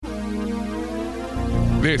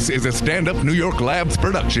This is a Stand Up New York Labs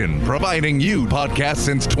production, providing you podcasts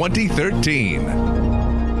since 2013.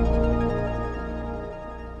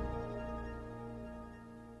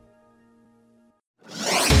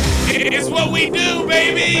 It's what we do,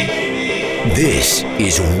 baby! This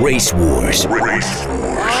is Race Wars. I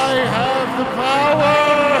have the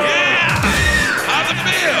power! Yeah! How's it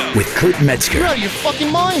feel? With Kurt Metzger. You're out of your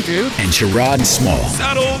fucking mind, dude! And Sherrod Small.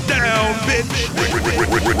 Settle down, bitch!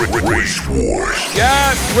 Race Wars.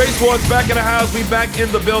 Yes, Race Wars back in the house. We back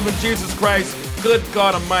in the building. Jesus Christ. Good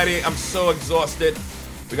God Almighty. I'm so exhausted.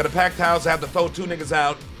 We got a packed house. I have to throw two niggas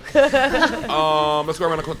out. Let's go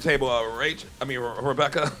around the table.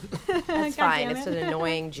 Rebecca. That's fine. It's an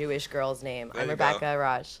annoying Jewish girl's name. I'm Rebecca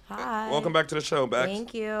Rush. Hi. Welcome back to the show, Bex.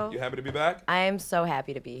 Thank you. You happy to be back? I am so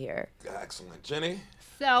happy to be here. Excellent. Jenny?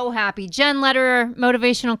 So happy. Jen Lederer,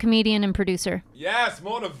 motivational comedian and producer. Yes,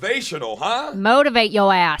 motivational, huh? Motivate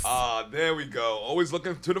your ass. There we go. Always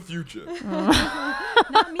looking to the future.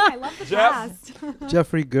 Not me. I love the past.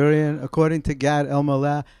 Jeffrey Gurian. According to Gad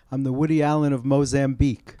Elmaleh, I'm the Woody Allen of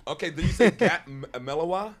Mozambique. Okay, did you say Gad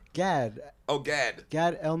Melawa? Gad. Oh, Gad.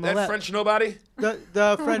 Gad Elmaleh. That French nobody?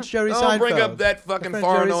 The French Jerry Seinfeld. Don't bring up that fucking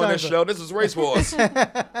foreigner on this Seinfeld. show. This is Race Wars.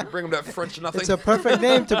 Bring up that French nothing. It's a perfect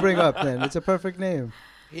name to bring up then. It's a perfect name.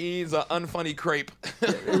 He's an unfunny crepe.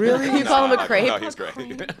 Really? You call him a crepe? No, he's great.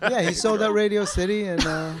 Yeah, he sold out Radio City and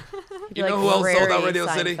You know who else sold out Radio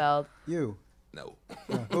City? Seinfeld. you. No.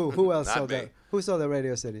 Who else Not sold me. out? Who sold out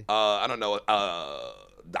Radio City? I don't know.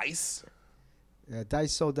 Dice? Yeah,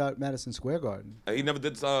 Dice sold out Madison Square Garden. He never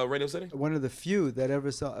did Radio City? One of the few that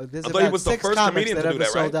ever sold. There's I thought he about was the 6 first comics comedian that to do ever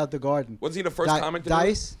that, right? sold out the Garden. Was he the first comic to do it?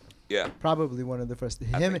 Dice? Yeah. Probably one of the first.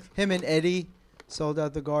 think so. Him and Eddie sold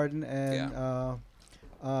out the Garden, and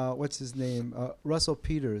what's his name? Russell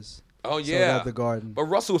Peters. Oh, Sold yeah. out the Garden. But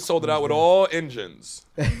Russell sold it out with all engines.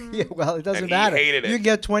 Yeah, well, it doesn't And he matter. hated it. You can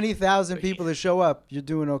get 20,000 people to show up. You're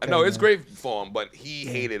doing okay. No, it's man. great for him, but he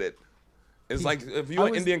hated it. It's like if you're I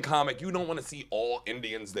an was- Indian comic, you don't want to see all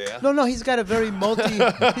Indians there. No, he's got a very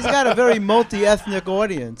multi-ethnic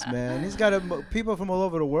audience, man. He's got people from all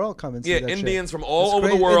over the world come and see that Indians shit. from all It's over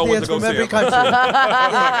crazy. the world want Indians to go from see every him.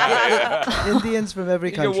 country. Indians from every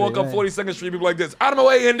You country. can walk up right. 42nd Street, people like this. Out of my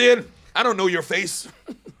way, Indian. I don't know your face.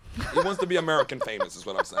 He wants to be American famous, is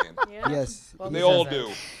what I'm saying. Yes. They all do.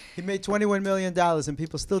 He made $21 million, and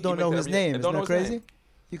people still don't made know that his every- name. and Isn't don't that know his crazy? name.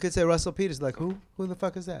 You could say Russell Peters, like who? Who the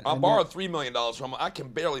fuck is that? I And borrowed $3 million from him. I can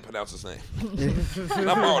barely pronounce his name. I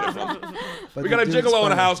borrowed it from him. but We the got a dude's gigolo in the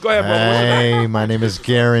funny. house. Go ahead, bro. What's your name? Hey, my name is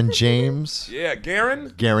Garen James. Yeah,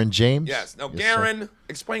 Garen? Garen James? Yes. Now, sir. Garen,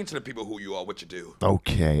 explain to the people who you are, what you do.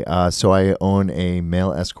 Okay, so I own a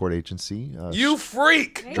male escort agency. You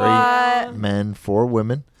freak! Straight men for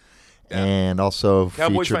women. Yeah. And also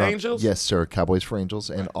Cowboys featured for on, Angels? Yes, sir. Cowboys for Angels.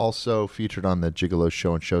 And also featured on the Gigolo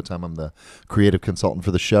show on Showtime. I'm the creative consultant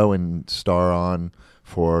for the show and star on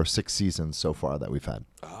for 6 seasons so far that we've had.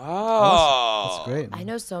 Oh. That's great. I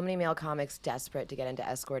know so many male comics desperate to get into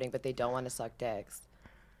escorting, but they don't want to suck dicks.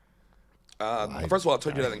 First of all, I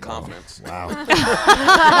told you that in confidence. Wow.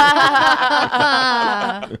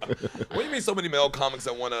 What do you mean so many male comics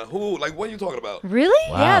that want to, what are you talking about?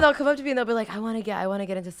 Really? Yeah, they'll come up to me and they'll be like, I want to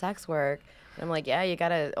get into sex work. And I'm like, yeah, you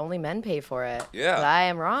gotta only men pay for it. Yeah. But I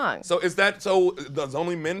am wrong. So does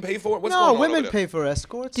only men pay for it? What's No, going on women over there? pay for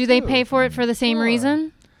escorts. Do they too. pay for it for the same Sure.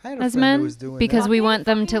 reason I had a as friend who men? was doing Because that. we want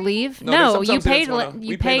them to leave? No, No, they you sometimes they paid. just wanna- You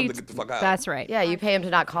we pay them paid. to get the fuck out. That's right. Yeah, you pay them to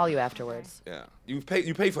not call you afterwards. Yeah. You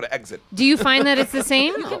pay for the exit. Do you find that it's the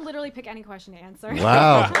same? You can literally pick any question to answer.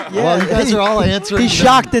 Wow. Well, you guys are all answering. He's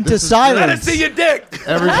shocked into Let us silence. see your dick.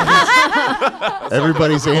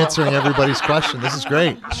 Everybody's answering everybody's question. This is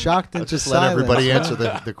great. Shocked into Just silence. let everybody answer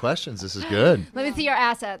the questions. This is good. Let me see your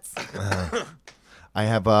assets. I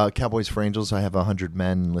have Cowboys for Angels. I have 100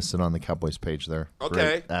 men listed on the Cowboys page there. Okay.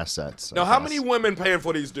 Great assets. Now, I how guess. many women paying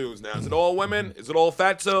for these dudes now? Is it all women? Is it all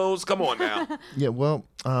fatsos? Come on now. Yeah, well,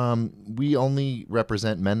 we only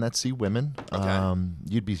represent men that see women. Okay.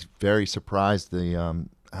 You'd be very surprised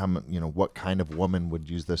what kind of woman would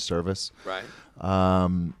use this service. Right.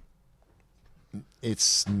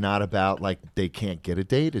 It's not about like they can't get a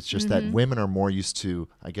date. It's just that women are more used to,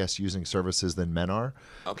 I guess, using services than men are.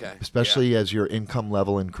 Okay. Especially as your income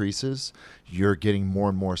level increases, you're getting more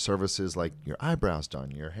and more services like your eyebrows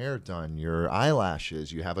done, your hair done, your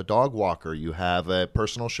eyelashes. You have a dog walker. You have a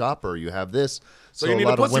personal shopper. You have this. So you need a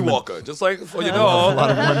lot of pussy women- walker, just like for your dog.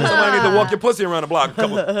 Somebody need to walk your pussy around the block.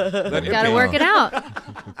 Gotta work it out.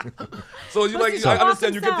 So you Pussies I walk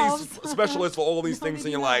understand you get these themselves. specialists for all these things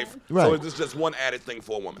in your life. Right. So it's just one added thing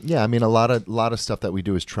for a woman. Yeah, I mean a lot of stuff that we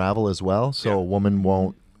do is travel as well. So Yeah. a woman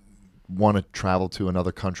won't want to travel to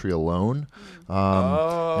another country alone.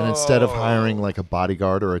 And instead of hiring like a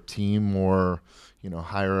bodyguard or a team, or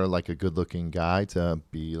hire like a good-looking guy to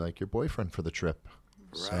be like your boyfriend for the trip.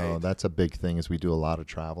 So that's a big thing. Is we do a lot of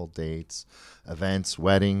travel dates, events,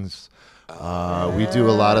 weddings. We do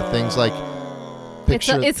a lot of things like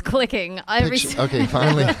It's clicking. Okay,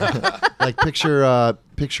 finally. Like picture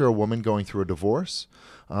a woman going through a divorce.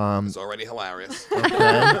 It's already hilarious.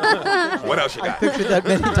 Okay. What else you got? I pictured that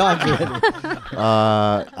many times already.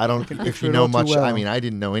 I don't if picture you it know all too much. well. I mean, I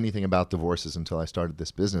didn't know anything about divorces until I started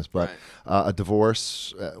this business. But a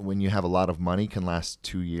divorce, when you have a lot of money, can last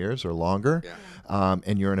 2 years or longer. Yeah.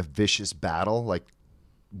 And you're in a vicious battle, like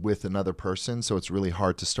with another person, so it's really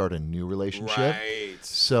hard to start a new relationship. Right.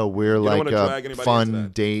 So we're don't like wanna drag a anybody into fun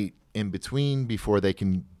that. date in between before they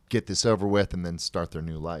can get this over with and then start their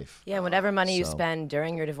new life. Yeah, whatever money you So- spend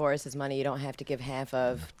during your divorce is money you don't have to give half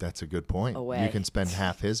of. That's a good point. Away. You can spend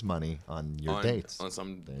half his money on your dates. On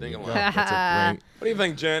some There thing you go. along. That's a great. What do you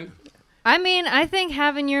think, Jen? I mean, I think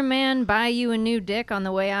having your man buy you a new dick on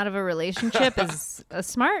the way out of a relationship is a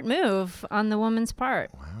smart move on the woman's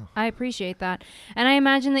part. Wow. I appreciate that. And I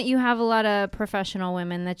imagine that you have a lot of professional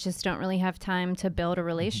women that just don't really have time to build a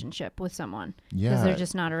relationship with someone because Yeah. they're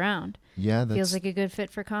just not around. Yeah, that's Feels like a good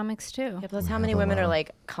fit for comics too. Yeah, plus, how have many a women lot are of-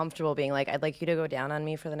 like comfortable being like, "I'd like you to go down on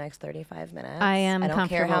me for the next 35 minutes." I am I don't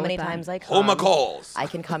care how comfortable many with that. times I come. Hold my calls. I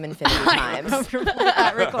can come infinity times.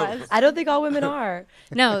 That request. I don't think all women are,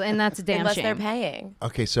 No, and that's a damn unless shame. they're paying.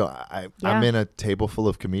 okay. So I'm Yeah. in a table full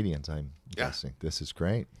of comedians. I'm Yeah. guessing this is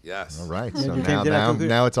great. Yes. All right. Yeah, So you came now, to that now, conclusion.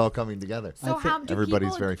 now it's all coming together. So how do everybody's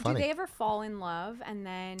people, very funny. Do they ever fall in love and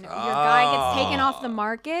then your guy gets taken off the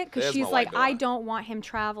market because There's she's my like, white I door. don't want him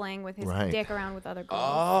traveling with his Right. dick around with other girls.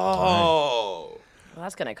 Oh. Well,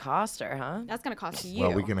 that's gonna cost her, huh? That's gonna cost you.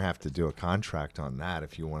 Well, we're gonna have to do a contract on that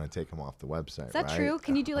if you want to take them off the website. Is that right? true?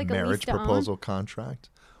 Can you do, like, a lease marriage to own? proposal contract?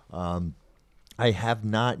 I have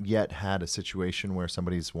not yet had a situation where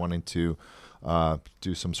somebody's wanting to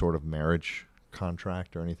do some sort of marriage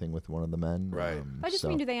contract or anything with one of the men. Right. I just so-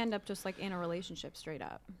 mean, do they end up just like in a relationship straight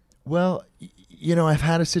up? Well, I've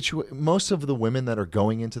had a situation. Most of the women that are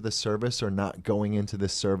going into this service are not going into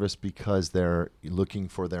this service because they're looking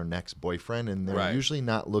for their next boyfriend, and they're Right. usually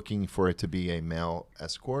not looking for it to be a male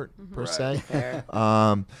escort per Right. se. Fair.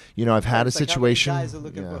 I've had a It's like how many situation. guys are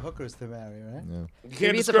looking yeah. for hookers to marry, right? Yeah. You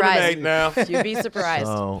can't be discriminate surprised. now. You'd be surprised.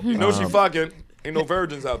 So, You know she fucking. Ain't no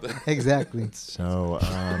virgins out there. Exactly. So,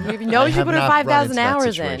 you know I you have put her not run 5,000 into that hours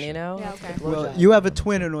in, situation. you know? Yeah, okay. Well, you have a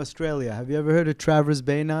twin in Australia. Have you ever heard of Travers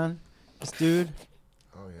Bainon? This dude?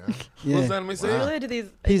 Oh yeah. Yeah. What's that? Let me see. Really do these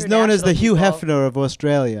He's known as the Hugh international Hefner of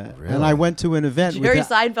Australia. Really? And I went to an event people. Jerry with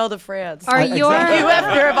Seinfeld of France. Are Exactly. your Hugh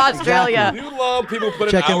Hefner of Australia. You love people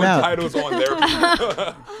putting Check him our out. titles on their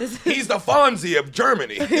people. He's the Fonzie of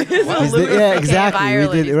Germany. He's yeah, exactly.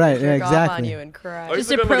 We did right. Yeah, On exactly. you and cry. Oh, just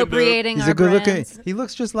He's a good-looking dude. appropriating He's our a good looking. brands? He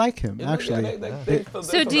looks just like him, actually.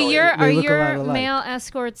 So do your They are look a lot your alike. male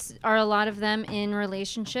escorts, are a lot of them in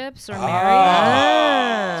relationships or married?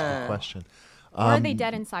 Ah. Question. Or are they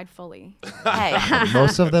dead inside fully? Hey,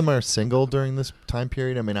 Most of them are single during this time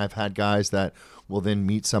period. I mean, I've had guys that will then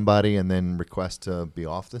meet somebody and then request to be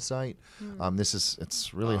off the site.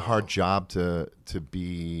 It's really a hard job to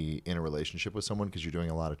be in a relationship with someone because you're doing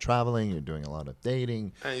a lot of traveling, you're doing a lot of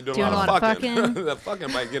dating. And you're Doing doing a a lot of lot of fucking. fucking. That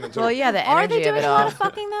fucking might get into well, it. yeah, the Are energy they of doing it a lot all. of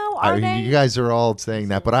fucking though? Are they? You guys are all saying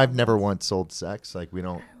that, but I've never once sold sex. Like we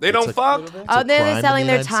don't. They it's don't a- fuck. it's a Oh, crime they're in selling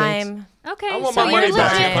the their United States. time. Okay, I want so my you're money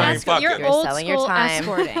back legit if I ain't escort. You're fucking. old selling your school time.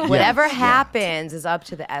 escorting. Whatever Yeah. happens is up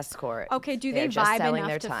to the escort. Okay, do They're they just vibe selling enough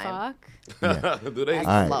their to time. fuck? Do they? All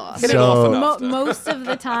right. Lost. Hit it off So, enough. Most of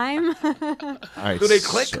the time. all right, Do they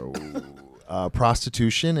click? So,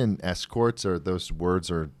 prostitution and escorts are those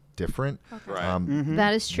words are different. Right.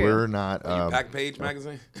 That is true. We're not Back Page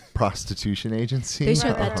magazine. prostitution agency. They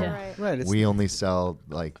showed that Right, too. right. Right. It's, We only sell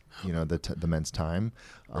like the men's time.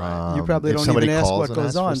 you probably if don't somebody even ask calls what and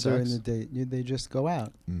goes asks for on during sex- the date. They just go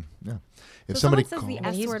out. Yeah. If So somebody someone says calls, the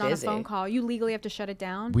And he's S word on a busy. phone call, you legally have to shut it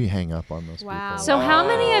down? we hang up on those Wow. people. So how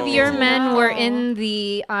many of your men were Wow. in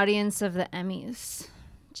the audience of the Emmys?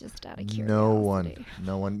 Just out of curiosity.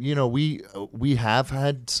 No one. We have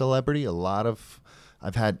had celebrity.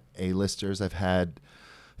 I've had A-listers. I've had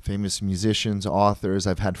famous musicians, authors.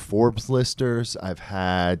 I've had Forbes listers. I've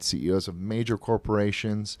had CEOs of major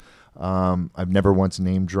corporations. I've never once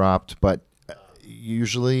name dropped, but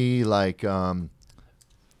usually like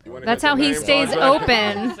That's how he stays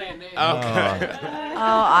open.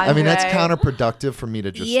 I I mean, that's counterproductive for me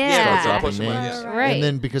to just Yeah. start Push dropping him, names. yeah. Right. And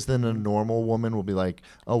then because then a normal woman will be like,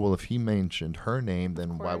 oh, well, if he mentioned her name,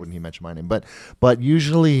 then why wouldn't he mention my name? But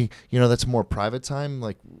usually, that's more private time.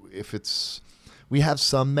 Like if it's, we have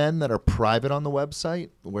some men that are private on the website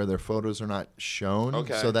where their photos are not shown.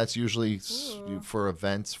 Okay. So that's usually for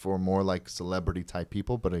events for more like celebrity type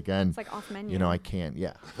people. But again, It's like off menu. I can't.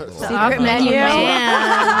 Yeah. Secret menu.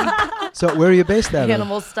 So where are you based out of?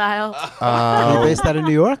 Animal style. Are you based out of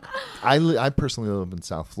New York? I personally live in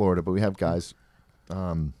South Florida, but we have guys.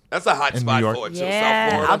 That's a hot In spot New York. for it, too. South Yeah,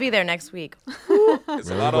 Florida. I'll be there next week. There's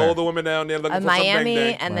a lot of Where? older women down there looking for some Miami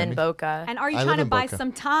bang and then Boca. And are you I trying live to in buy Boca.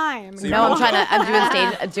 some time? No,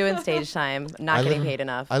 I'm doing stage time. Not I getting live- paid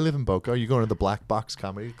enough. I live in Boca. Are you going to the Black Box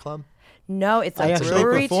Comedy Club? No, it's I a actually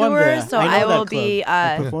brewery performed tour, there. so I know I that will club. be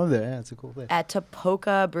I performed there. Yeah, it's a cool place. at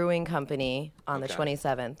Topoka Brewing Company on the Okay.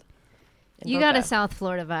 27th. in You got a Boca. South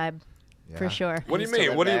Florida vibe, for Yeah. sure. What do you Used to mean?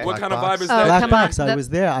 live What there. kind of Black vibe is Box. that? Black come Box. on. I was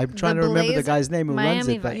there. I'm trying to remember the Blaze- guy's name who runs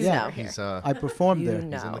Miami it. But Vice. yeah, You He's I performed there. He's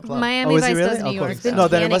in the club. Miami Oh, is he Vice really? does New Of York. course. been No, then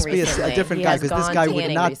it tanning must be a recently. different He guy has because this gone guy would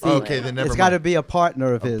tanning not be. recently. Okay, then never It's got to mind. be a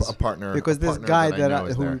partner of his. a partner. Because a this partner guy that I know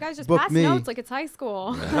is who there. You guys just booked pass me notes like it's high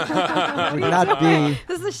school. would not be.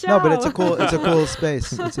 This is a show. No, but it's a cool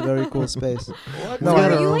space. It's a very cool space. No, We I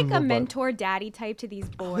got Are our you own like a little mentor daddy type to these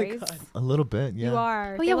boys? A little bit, yeah. You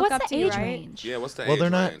are. Oh They yeah, look what's up the to you, age right? range? Yeah, what's the Well, age they're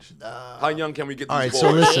not. range? How young can we get All these right,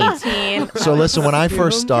 boys? so listen. 18. So listen, when I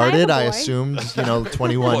first started, I boy. assumed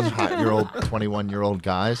 21-year-old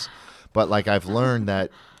guys, but like I've learned that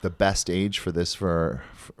the best age for this for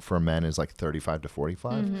men is like 35 to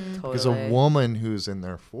 45, because a Totally. woman who's in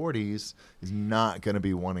their 40s is not going to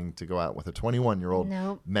be wanting to go out with a 21-year-old.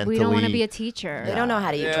 No, mentally. we don't want to be a teacher. They don't know how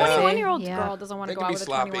to eat. Yeah. pussy. 21-year-old Yeah. girl doesn't want They to can go out be with a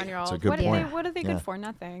sloppy. 21-year-old. It's a good What point. are they Yeah. good for?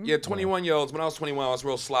 Nothing. Yeah, 21-year-olds. When I was 21, I was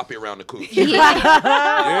real sloppy around the cooch. Yeah.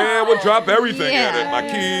 Yeah, we'll drop everything Yeah. at it. My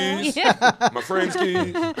keys, my friend's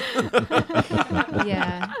keys.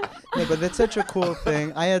 Yeah. Yeah, but that's such a cool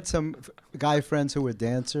thing. I had some guy friends who were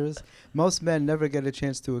dancers. Most men never get a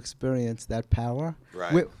chance to experience that power.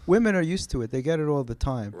 Right. Women are used to it. They get it all the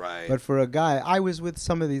time. Right. But for a guy, I was with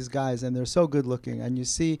some of these guys, and they're so good looking, and you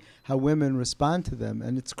see how women respond to them,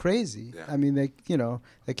 and it's crazy. Yeah. I mean, they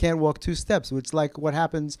can't walk two steps, which is like what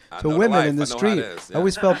happens I to know the women life. in the I know how street. it is, yeah. I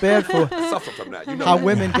always felt bad for Suffer from that. You know how that.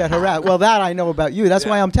 women get harassed. Well, that I know about you. That's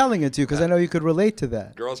why Yeah. I'm telling it to you, because I know you could relate to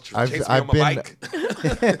that. Girls chase I've me on my been- bike.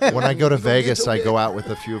 When I go to Vegas, I go out with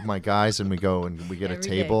a few of my guys, and we go and we get a Every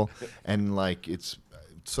table, and like it's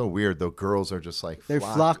so weird. The girls are just like They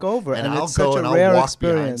flock over, and I'll it's go such and a I'll rare walk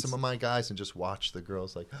behind experience. some of my guys and just watch the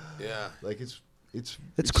girls like Yeah. like it's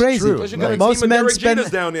crazy. true. Because you Like, got most most men Derek spend-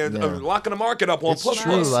 Jeter's down there Yeah. locking the market up on It's push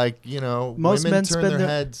true. ups. Like Most women men turn spend their their-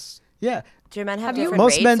 heads. Yeah. Do men have Have you- different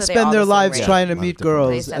Most rates, men or they spend all their the same lives rate? trying to A lot meet of different girls,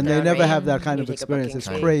 They set and their they never rate, have that kind you of take a experience. booking It's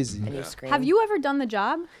fee, crazy. and you Yeah. screen. Have you ever done the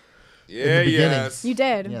job? Yeah, beginning. yes. You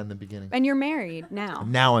did. Yeah, in the beginning. And you're married now.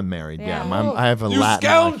 Now I'm married. Yeah, Yeah. I have a You Latin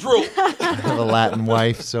scoundrel. wife. I have a Latin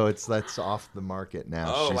wife, so that's off the market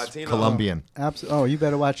now. Oh, She's Latino. Colombian. Oh, you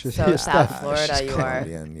better watch your, So your South stuff. Florida, you are.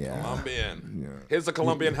 Colombian, yeah. Colombian. Here's a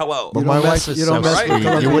Colombian hello. But You my don't wife mess- is you so don't mess with sweet. You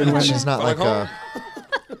Colombian wouldn't. women. She's not Like like a.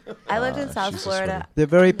 I lived in South she's a Florida. sweetie. They're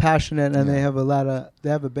very passionate, and they have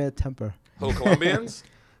a bad temper. Who, Colombians?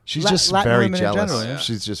 She's La- just Latin very women in jealous. general, yeah.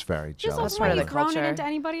 She's just very Just jealous. That's part of the throwing it culture. into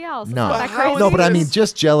anybody else. No, Isn't that crazy? no, but I mean, Yes.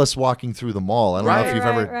 just jealous walking through the mall. I don't know Right, if you've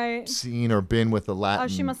right, ever right. seen or been with a Latin Oh,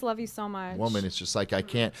 she must love you so much. woman. It's just like I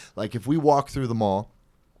can't. Like if we walk through the mall,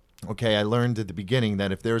 okay, I learned at the beginning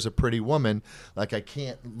that if there's a pretty woman, like I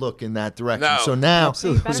can't look in that direction. No. So now,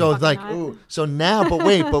 Absolutely. so Better like, fucking not. ooh, so now, but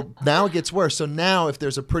wait, but now it gets worse. So now, if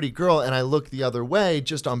there's a pretty girl and I look the other way,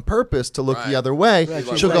 just on purpose to look Right. the other way,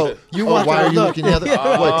 Right. she'll go, Right. You "Oh, want why her are to you look." looking the other?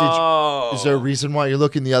 What did you? Is there a Oh. reason why you're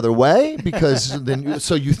looking the other way? Because then,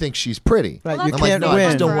 so you think she's pretty? Right, Well, you that's I'm can't like, no, I win.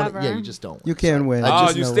 just don't want. Forever. Yeah, you just don't. You can't win. I Oh,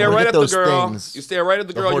 just you know stare when I right get at the those girl. things, You stare right at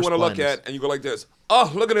the girl you horse want to look blindness. at, and you go like this.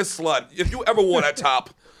 Oh, look at this slut. If you ever wore that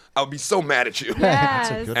top, I would be so mad at you.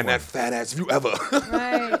 Yes. good And that fat ass, if you ever.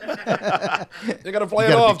 Right. You gotta play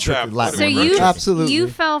You it gotta be off, tricky chap. with Latin So women. you Absolutely. you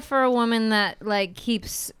fell for a woman that like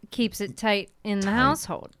keeps it tight in the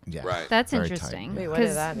household. Yeah. Right. That's Very tight, interesting. yeah. Wait, what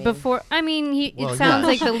does that mean? Before, I mean, Well, it sounds yeah.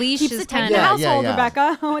 like the leash Keeps is it tight in kind the of. household, yeah.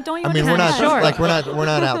 Rebecca. Don't you I mean, we're not Sure. like we're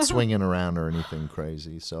not out swinging around or anything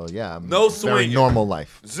crazy. So yeah, No very swinging. normal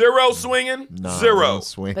life. Zero swinging, No, zero. no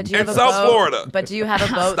swing. But do you In have a South boat? Florida. But do you have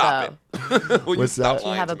a boat Stop though? it. Will you What's stop that? Do you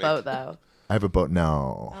lying have to a me? boat though? I have a boat.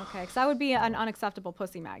 No. Okay, because that would be an unacceptable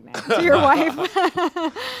pussy magnet to your wife.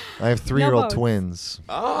 I have 3-year-old boats. twins.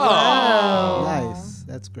 Oh. Nice.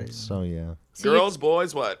 That's great. So yeah, Girls,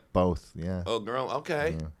 boys, what? both. Yeah. Oh, girl.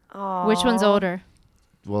 Okay. Which one's older?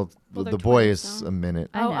 Well, Well, the they're boy twins, is no? a minute.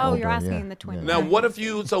 I know. Oh, older, you're asking yeah. the twin. Now, what if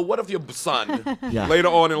your son Yeah. later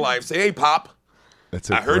on in life say, "Hey, Pop, That's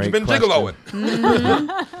a I heard you've great been question.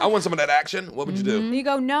 gigoloing. I want some of that action." What would you do? You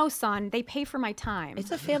go, no, son. They pay for my time.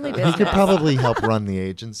 It's a family He business. could probably help run the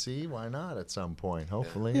agency. Why not? At some point,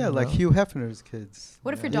 hopefully. Yeah, you like know. Hugh Hefner's kids.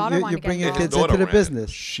 What if your You- daughter you, wanted you to bring get your involved? kids Daughter into the ran it.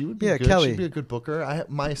 business. She would be Yeah, good. Kelly. She'd be a good booker.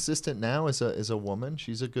 My assistant now is a woman.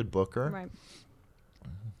 She's a good booker. Right.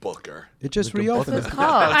 Booker. It just Look at reopened. It's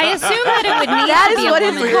called. I assume that it would need That to is be a what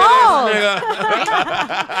woman. it's called.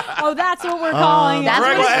 Oh, that's what we're calling it. That's what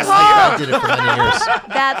Regular it's STD. I called. did it for many years.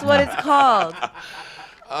 That's what it's called.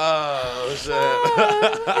 Oh,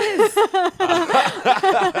 shit.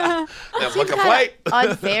 Now, book a Kinda flight.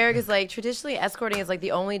 unfair because like traditionally escorting is like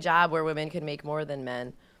the only job where women can make more than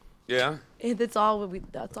men. Yeah. And that's all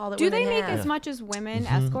that's all that Do women they make have. as much as women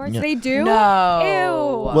escorts? Yeah. They do? No.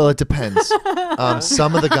 Ew. Well, it depends.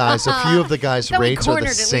 Some of the guys, a few of the guys' Thought we rates are cornered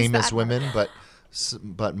the at least same as that women, but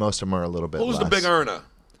most of them are a little bit Who's less. the big earner?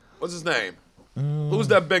 What's his name? Who's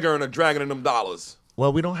that big earner dragging in them dollars?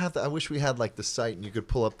 Well, we don't have that. I wish we had like the site and you could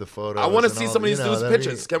pull up the photos. I want to and see all, some of these you know, dudes' that'd be-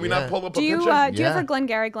 pictures. Can we yeah. not pull up a Do you picture? do you Yeah.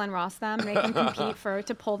 ever Glenn Ross them? Make them compete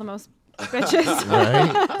to pull the most bitches.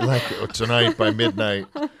 Right? Like tonight by midnight.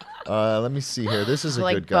 Let me see here. This is a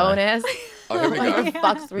like good guy. bonus. Oh, here we go. Like,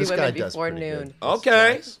 fucks 3 This guy women does before pretty noon. good.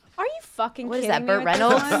 Okay. Are you fucking What is kidding that, me Burt with this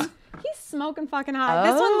Reynolds? one? He's smoking fucking hot.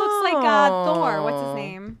 This one looks like Thor. What's his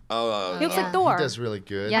name? Oh, He looks Yeah. like Thor. He does really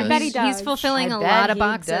good. Yeah, I bet he he's does. fulfilling I a bet lot of he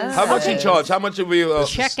boxes. does. How much he charge? How much are we?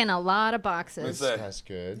 Checking a lot of boxes. That's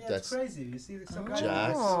good. That's crazy. You see some guys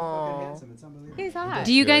Jax. fucking handsome. It's unbelievable. He's hot.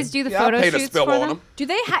 Do you guys do the Yeah, photo I paid a shoots spill for on them? him. Do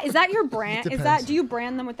they? Is that your brand? Is that? depends. Do you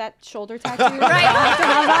brand them with that shoulder tattoo?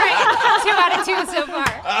 Right. 2 out of 2 so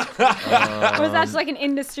far. Or is that just like an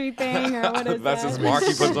industry thing, or what is That's that? his mark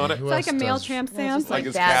he puts on it. Who It's like a else male does- tramp stamp. Like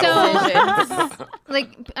his Bad cattle. decisions. Like,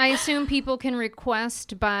 I assume people can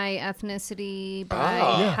request by ethnicity, by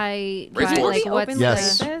Yeah. height, Race by horse. like Be what's openly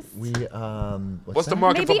Yes. the... racist? We What's the that?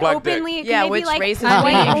 market Maybe for black openly, dick? it Yeah, can maybe which like race is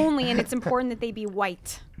white it? only, and it's important that they be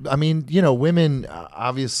white, I mean, you know, women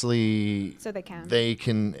obviously so they can. they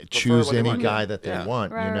can choose what they any want. guy that they Yeah.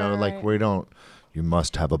 want. Right, you know, right, like right. we don't. You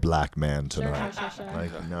must have a black man tonight. sure.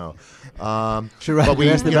 Like no. Should I but we,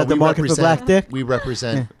 ask you about know, the we market for represent- black dick? We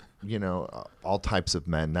represent, you know, all types of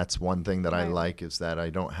men. That's one thing that I Right. like is that I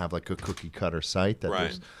don't have like a cookie cutter site. That Right.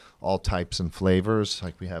 there's all types and flavors.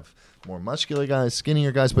 Like we have more muscular guys,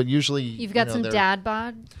 skinnier guys, but usually You've got you know, some they're- dad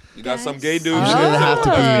bod. You got some gay dudes. Usually they have to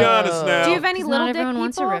Let's be- be honest now. Do you have any 'Cause little not dick everyone people?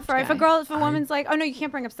 wants a ripped For if a guy. girl, if a woman's like, oh no, you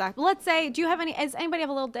can't bring up sex. But let's say, do you have any? Does anybody have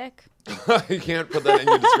a little dick? You can't put that in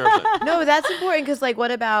your description. No, that's important because like, what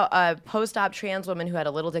about a post-op trans woman who had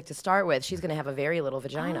a little dick to start with? She's gonna have a very little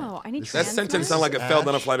vagina. Oh, I need. That trans sentence men? sounded like it fell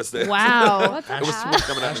down a flight of stairs. Wow. What's It was that? smooth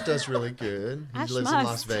coming Ash out. does really good. He Ash lives in must.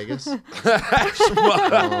 Las Vegas.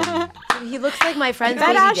 He looks like my friend's Bet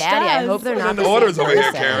baby Ash daddy. I does. hope they're And not the the orders same over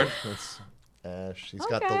here, person. Karen. That's Ash. He's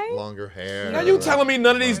got Okay. the longer hair. Are you telling me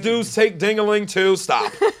none of these dudes take ding-a-ling too?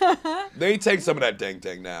 Stop. They take some of that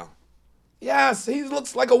ding-ding now. Yes, he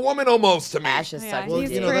looks like a woman almost to me. Ash is Yeah, such Well, a he's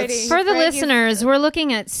you know, dude. that's- pretty. For the He's- listeners, we're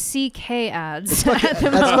looking at CK ads at the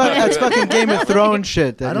That's, moment. that's fucking Game of Thrones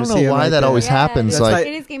shit. That I don't you're know seeing why right that there. always happens. That's Like, like-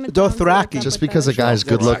 It is Game of Dothraki. Thrones, look up just with because the a guy's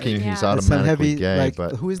shoulder. good looking, Yeah. he's That's some automatically heavy. gay. Like,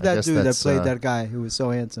 but who's I that guess dude that that's, played that guy who was so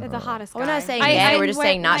handsome? The hottest guy. We're not saying I- gay. I- We're just wait,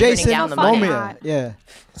 saying not wait, turning Jason down the fucking money. hot. Momoa. Yeah.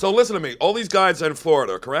 So listen to me. All these guys are in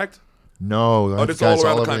Florida, correct? No, Oh, these it's all guys around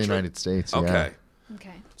all the over the country. United States. Okay. Okay.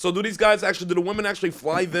 So do these guys actually? Do the women actually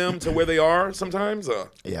fly them to where they are sometimes?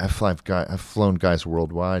 Yeah, I've flown guys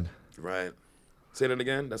worldwide. Right. Say that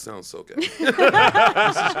again. That sounds so good. This is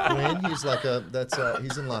Quinn. He's like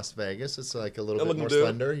he's in Las Vegas. It's like a little bit Good-looking more dude.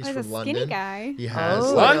 slender. He's He's a from skinny London. guy. He has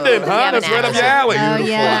Oh. like, London, You huh? have an That's right up your accent. alley. Oh, beautiful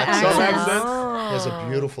yeah, accent. Some accents. accent. He has a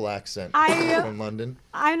beautiful accent I- from London.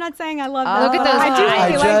 I'm not saying I love that. Look at those I do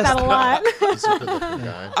eyes. really like that a lot. He's a good-looking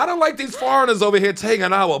guy. I don't like these foreigners over here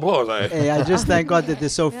taking our applause. Hey, I just thank God that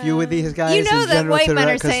there's so few of these guys. You know in that general white to men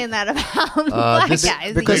the- are 'cause- saying that about black this-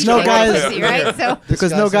 guys. because You no take guys- pussy, right? So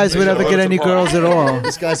Because no guy's guys in would New ever York. get any girls at all.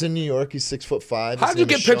 This guy's in New York. He's 6'5". How'd you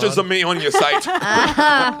get pictures of me on your site?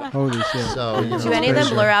 Holy shit. So, you know, Do any of them that's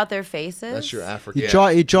blur your- out their faces? That's your African.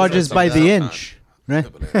 He charges by the Yeah. inch, right?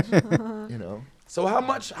 You know. So how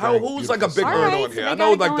much? Very Who's like a big beautiful bird story. on So here? they I know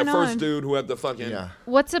got it like the going first on. dude who had the fucking Yeah.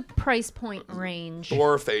 What's a price point range?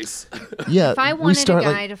 Thor face. Yeah. If I we wanted a start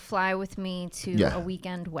guy like to fly with me to Yeah. a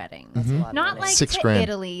weekend wedding, Not like $6 to grand.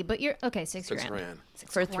 Italy, but you're okay. $6 6 grand. grand.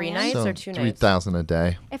 For 3 grand? nights so or 2 nights? 3,000 a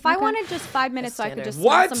day. If I wanted just 5 minutes so I could standard. just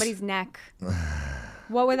What? snap somebody's neck,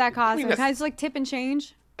 what would that cost? Can I just like tip and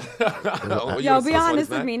change? Oh, you Yo, was be so honest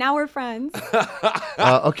funny, with me. Now we're friends.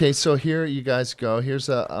 Okay, so here you guys go. Here's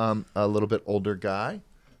a little bit older guy.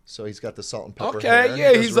 So he's got the salt and pepper hair. Okay, He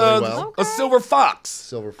yeah, does he's really well. a silver fox.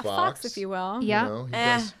 Silver fox. Fox, if you will. Yeah. You know, he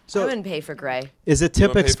Eh, does- I wouldn't pay for gray. Is a You tip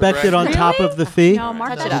wanna pay for expected Greg? on top Really? of the fee? No, mark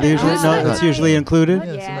Touch that it up. up. They usually, Oh, no, that's it's usually included.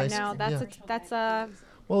 Yeah, it's a Yeah, nice- no, that's a.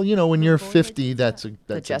 Well, you know, when you're 50, that's a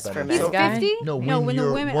just better for deal. men He's guy? 50. No, when, when your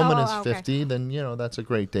the women. woman oh, is okay. 50, then you know that's a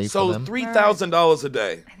great day for So them. $3,000 a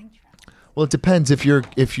day. Well, it depends. If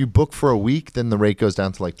you book for a week, then the rate goes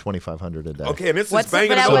down to like $2,500 a day. Okay, and this What's is the,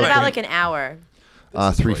 banging. but so what bang. about like an hour?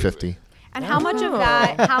 $350, And how much of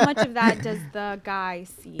that? How much of that does the guy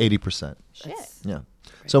see? 80%. Shit. Yeah.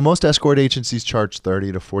 So most escort agencies charge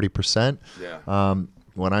 30 to 40%. Yeah.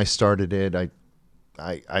 When I started it, I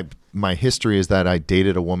my history is that I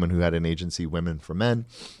dated a woman who had an agency, Women for Men.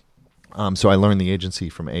 So I learned the agency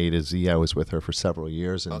from A to Z. I was with her for several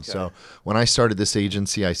years, and so when I started this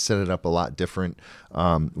agency, I set it up a lot different.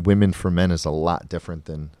 Women for Men is a lot different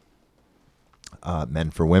than Men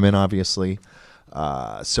for Women, obviously.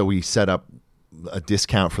 So we set up a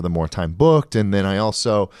discount for the more time booked, and then I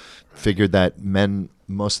also figured that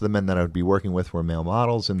most of the men that I would be working with were male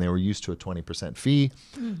models, and they were used to a 20% fee,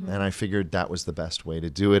 and I figured that was the best way to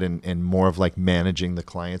do it, and more of like managing the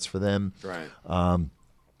clients for them. Right.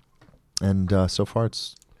 And so far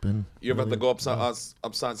it's been. You ever have to go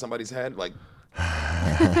upside somebody's head? Like,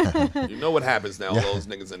 you know what happens now? All those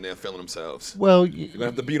niggas in there feeling themselves. Well, You're going to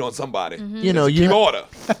have to beat on somebody. you know, Keep order.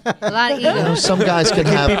 A lot of ego. some guys can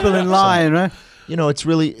have People in line, right? You know, it's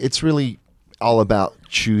really all about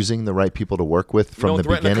choosing the right people to work with You from don't the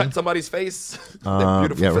threaten to beginning. cut somebody's face. Their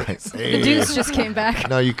beautiful Yeah, right. face. The deuce just came back.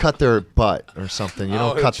 No, you cut their butt or something. You Oh,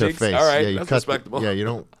 don't her cut their cheeks? face. All right, yeah, you that's cut. respectable. Yeah, you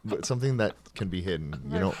don't. Something that can be hidden.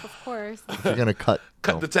 You don't. Of course. If you're gonna cut.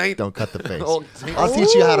 Cut don't- the taint? Don't cut the face. Oh, taint. I'll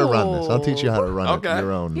teach you how to run this. I'll teach you how to run Okay. it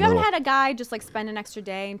your own. You haven't little- had a guy just like spend an extra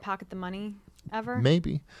day and pocket the money ever?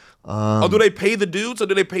 Maybe. Oh, do they pay the dudes or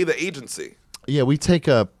do they pay the agency? Yeah, we take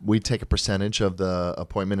a percentage of the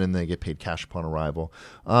appointment, and they get paid cash upon arrival.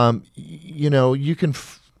 You know, you can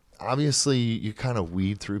obviously you kind of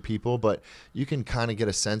weed through people, but you can kind of get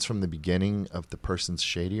a sense from the beginning of the person's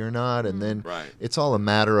shady or not, and then Right. it's all a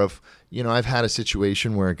matter of, you know, I've had a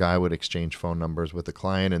situation where a guy would exchange phone numbers with a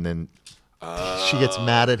client, and then she gets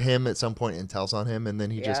mad at him at some point and tells on him, and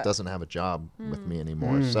then he just Yeah. doesn't have a job with me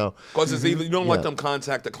anymore. So Because it's either you don't let Yeah. them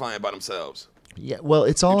contact the client by themselves. yeah, well,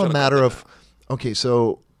 it's all trying a to cut matter them of, okay,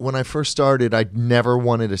 so when I first started, I never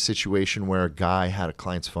wanted a situation where a guy had a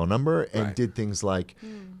client's phone number and Right. did things like,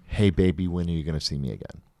 hey, baby, when are you going to see me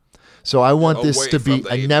again? So I want this Away to be, from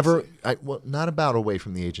the I never, agency. well, not about away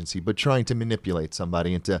from the agency, but trying to manipulate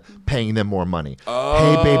somebody into paying them more money.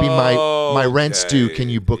 Hey, baby, my rent's due. Can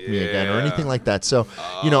you book me again? Or anything like that. So,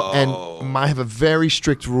 you know, and I have a very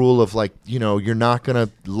strict rule of like, you know, you're not going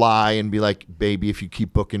to lie and be like, baby, if you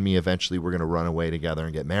keep booking me, eventually we're going to run away together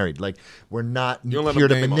and get married. Like, we're not don't let here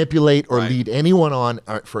to them game 'em. manipulate or Right. lead anyone on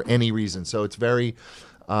for any reason. So it's very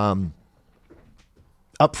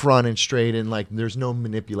upfront and straight, and like there's no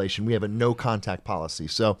manipulation. We have a no contact policy.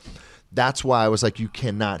 So that's why I was like, you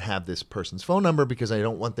cannot have this person's phone number because I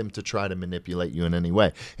don't want them to try to manipulate you in any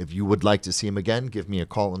way. If you would like to see him again, give me a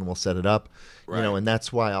call and we'll set it up. You know, Right. and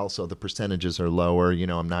that's why also the percentages are lower. You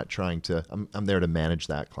know, I'm not trying to, I'm there to manage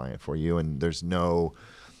that client for you, and there's no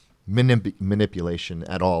manipulation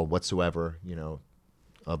at all whatsoever, you know,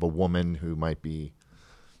 of a woman who might be,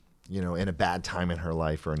 you know, in a bad time in her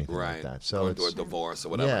life or anything Right. like that. So Going through a it's divorce or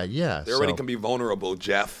whatever. Yeah, yeah, They already so- can be vulnerable,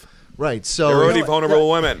 Jeff. right. So They're already vulnerable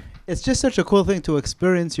women. It's just such a cool thing to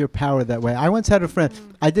experience your power that way. I once had a friend.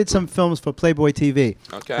 I did some films for Playboy TV.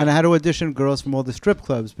 Okay. And I had to audition girls from all the strip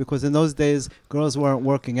clubs because in those days, girls weren't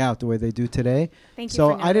working out the way they do today. Thank you So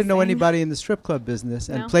for I didn't know noticing. anybody in the strip club business.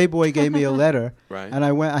 And No? Playboy gave me a letter. Right. And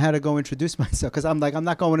I had to go introduce myself because I'm like, I'm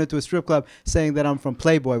not going into a strip club saying that I'm from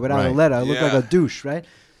Playboy without a Right. letter. I look like Yeah. a douche, right?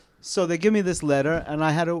 So they give me this letter, and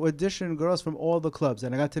I had to audition girls from all the clubs,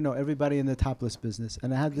 and I got to know everybody in the topless business.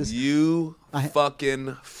 And I had this You I-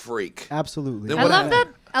 fucking freak. absolutely. Then I what love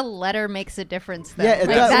happened? that a letter makes a difference. Though. Yeah, it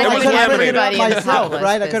Like, does. that's It I was could have laminated. printed it Everybody in the myself, topless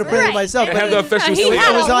right? I could have printed it business. myself. They but have the it- official He sleeve.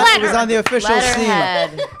 had it was a on. It was letter. on the official Letterhead.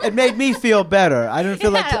 scene. It made me feel better. I didn't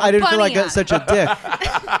feel like had a I didn't feel bunny like on such a dick.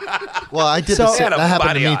 Well, I did So- the same. Had a That happened to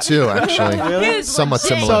body me on. too, actually. It's Somewhat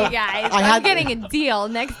legit, similar. you guys. I I'm had- getting a deal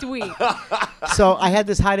next week. So I had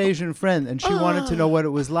this hot Asian friend, and she wanted to know what it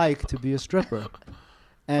was like to be a stripper.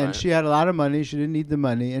 And she had a lot of money. She didn't need the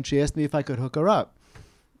money, and she asked me if I could hook her up.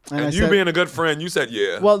 And I you said, being a good friend, you said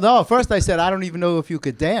yeah. well, no. First, I said I don't even know if you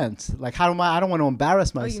could dance. Like, how do I? I don't want to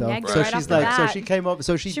embarrass you myself. negged her So right she's off the like, so bat. she came over.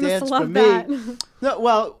 So she She must danced have for loved me. that. No,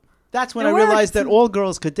 well, that's when It I realized worked. that all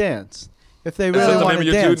girls could dance if they Is really that the want name to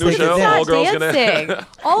of your dance. new They show? could All dance. girls gonna. dancing.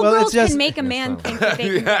 All Well, it's girls just- can make a man think that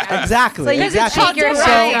they can dance. Exactly. So you just exactly. take your So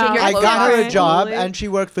take your I clothes got her off. a job, Totally. and she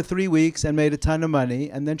worked for 3 weeks and made a ton of money,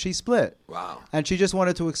 and then she split. Wow. And she just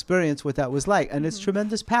wanted to experience what that was like, and it's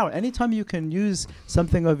tremendous power. Anytime you can use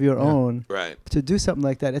something of your own Right. to do something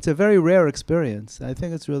like that, it's a very rare experience. I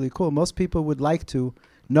think it's really cool. Most people would like to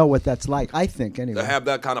know what that's like. I think anyway. To have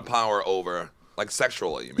that kind of power over, like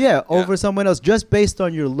sexually. You mean? Yeah, over someone else, just based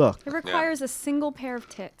on your look. It requires a single pair of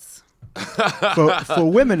tits. For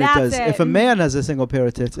women, it That's does. it. If a man has a single pair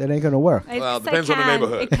of tits, it ain't gonna work. Well, it It depends on the can.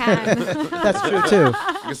 neighborhood. It can. That's true too.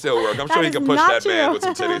 You can still work. I'm sure you is can push not that man true. with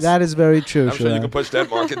some titties. That is very true. I'm sure you Sharad. can push that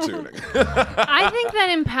market too. nigga. I think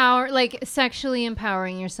that sexually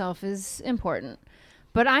empowering yourself is important.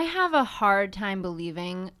 But I have a hard time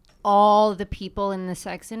believing all the people in the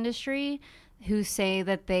sex industry who say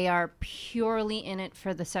that they are purely in it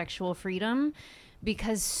for the sexual freedom,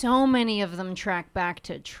 because so many of them track back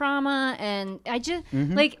to trauma, and I just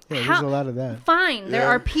like Yeah, how there's a lot of that. fine, there Yeah.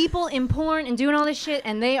 are people in porn and doing all this shit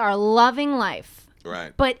and they are loving life.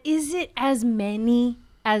 Right. But is it as many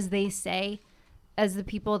as they say, as the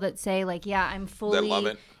people that say, like, yeah, I'm fully love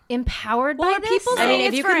it. empowered Well, by are this? people I mean, saying if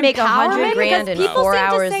it's you for can make empowerment? $100,000 in Because people 4 seem to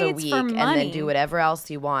hours say a it's week for and then money. do whatever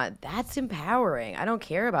else you want, that's empowering. I don't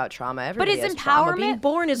care about trauma. But Everybody is has trauma. Being empowerment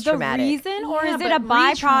born is the traumatic. reason, or Yeah, is it a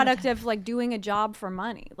but byproduct of like doing a job for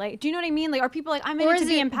money? Like, do you know what I mean? Like, are people like, I'm in or it to is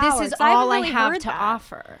be it, empowered? this is 'Cause I haven't all I really have heard to that.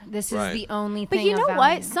 offer. This Right. is the only But thing you know of what?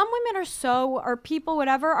 value. Some women are so, or people,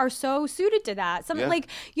 whatever, are so suited to that. Some Yeah. like,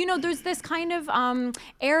 you know, there's this kind of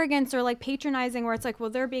arrogance or like patronizing where it's like, well,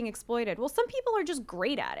 they're being exploited. Well, some people are just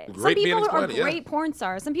great at it. Great some being people are exploited, yeah. great porn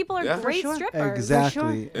stars. Some people are Yeah. For great sure. strippers.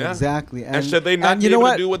 Exactly. Yeah. Exactly. And should they not and be you know able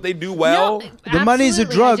what? to do what they do well? No, The money's a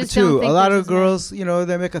absolutely. I drug just don't too. think A lot this of is girls, you know,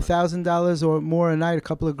 they make $1,000 or more a night, a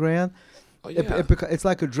couple of grand. Oh, yeah. It's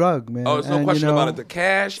like a drug, man. Oh, there's no And, question you know, about it. The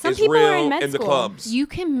cash Some is people are in real med in the school. clubs. You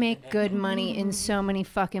can make good money in so many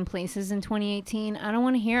fucking places in 2018. I don't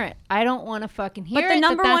want to hear it. I don't want to fucking hear it. But the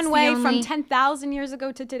number that's one way the from only- 10,000 years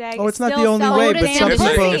ago to today. Oh, is it's not the still only selling way, damn but some pussy.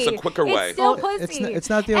 people- It's a quicker way. It's still Oh, pussy. it's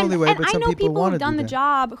not the only way, but I some know people people wanna who've do done the that.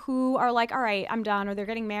 job who are like, all right, I'm done, or they're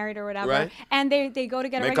getting married or whatever, Right. and they go to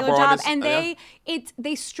get a Makeup regular job, artists, and yeah.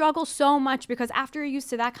 they struggle so much because after you're used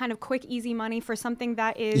to that kind of quick, easy money for something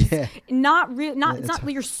that is Yeah. not real, it's it's- not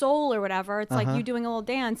your soul or whatever. It's like you doing a little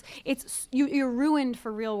dance. It's you're ruined for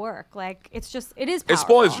real work. Like it's just it is. It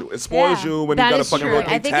spoils powerful. you. It spoils Yeah. you when That you got to is fucking true. work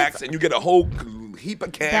I in think tax it's- and you get a whole heap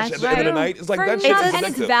of cash That's at the end of the true. night. It's like For that shit nuts, is and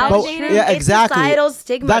it's addictive. validated. yeah, It's exactly. societal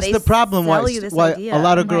stigma. That's They the problem. sell Why, you this why idea. a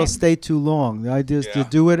lot of girls Right. stay too long. The idea is Yeah. to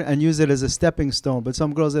do it and use it as a stepping stone. But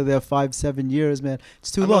some girls are there 5-7 years, man.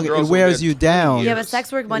 It's too I know long. It girls who wears did you 20 down. Yeah, but years.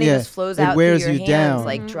 sex work money Yeah, just flows it out wears through your you hands down.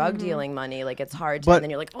 like drug dealing money. Like it's hard to, But- and then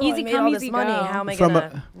you're like, oh, Easy I made come, all this easy money. go. How am I From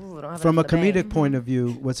gonna? Ooh, I don't have From a enough to pay. comedic point of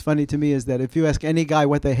view, what's funny to me is that if you ask any guy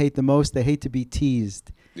what they hate the most, they hate to be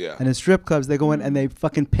teased. Yeah. And in strip clubs, they go in and they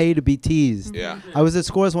fucking pay to be teased. Yeah. I was at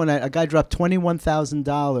Scores one night. A guy dropped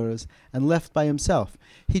 $21,000 and left by himself.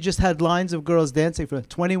 He just had lines of girls dancing for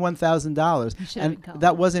 $21,000, should've and been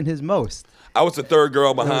that wasn't his most. I was the third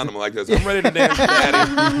girl behind him like this. I'm ready to dance,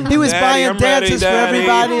 daddy. He was Daddy, buying I'm ready, dances daddy.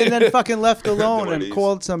 for everybody, and then fucking left alone One of and these.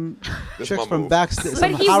 called some This chicks my from move. backstage, But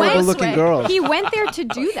some he horrible-looking went. girls. He went there to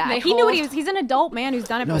do that. They He knew what he hold. was. He's an adult man who's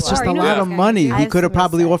done it No, before. it's just He a knows lot what of he's money. gonna I He have could have something to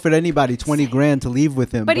probably say. offered anybody 20 grand to leave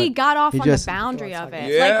with him. But he got off he on just- the boundary of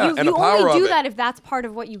it. Yeah, like and you the power only of do it. that if that's part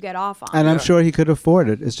of what you get off on. And I'm Yeah. sure he could afford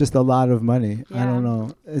it. It's just a lot of money. I Yeah. don't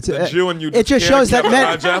know. It's The Jew in you it just can't shows that keep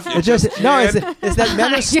men. it, Jeff. You It just just no. can't. It's that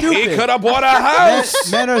men are He stupid. could have bought a Men,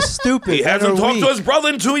 house. men are stupid. He Men hasn't are talked weak. to his brother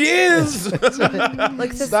in 2 years.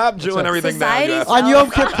 Like Stop Jewing everything down, society Jeff. On Yom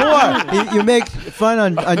Kippur, you make fun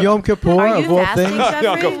on Yom Kippur Are you of all fasting, things. Jeffrey?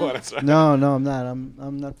 Yeah, go for it. That's right. No, I'm not.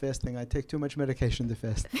 I'm not fasting. I take too much medication to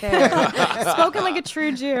fast. Spoken like a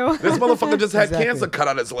true Jew. This motherfucker just had Exactly. cancer cut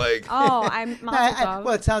out his leg. Oh, I'm Well,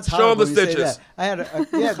 it sounds Show horrible. him the when you say stitches. that. I had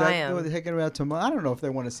yeah, Chaim. they were taking him out tomorrow. I don't know if they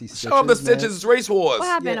want to see stitches. Show him the man. stitches. It's race wars. What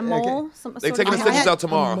happened? Yeah, a mole? okay. Some They sort taking of the mole? stitches out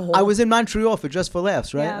tomorrow. I was in Montreal for Just for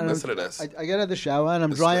Laughs, right? Yeah. And Listen to this. I get out of the shower and I'm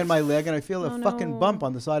This drying stuff. my leg and I feel a Oh, fucking no. bump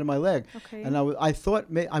on the side of my leg. Okay. And I thought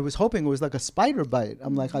I was hoping it was like a spider bite.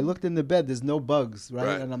 I'm like, I looked in the bed, there's no bugs, right?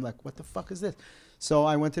 Right. And I'm like, what the fuck is this? So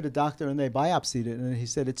I went to the doctor and they biopsied it, and he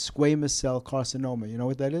said it's squamous cell carcinoma. You know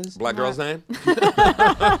what that is? Black girl's name?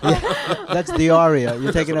 That's diarrhea.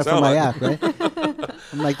 You're taking that from my app, right?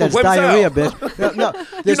 I'm like, that's Squamous diarrhea, cell. bitch. No,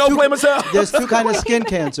 You know squamous cell? There's two kinds of skin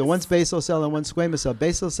cancer. One's basal cell and one's squamous cell.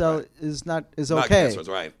 Basal cell is Not okay. cancerous,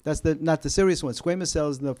 right. That's not the serious one. Squamous cell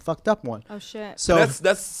is the fucked up one. Oh shit. So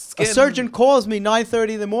That's skin. a surgeon calls me 9:30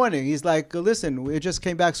 in the morning. He's like, listen, we just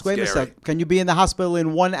came back squamous cell. Scary. Can you be in the hospital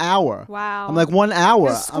in 1 hour? Wow. I'm like, 1 hour. You're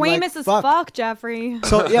I'm like, squamous as fuck, Jeffrey.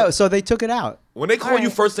 So they took it out. When they call you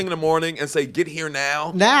Alright. first thing in the morning and say, get here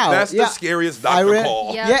now, Now, that's yeah. the scariest I doctor ran-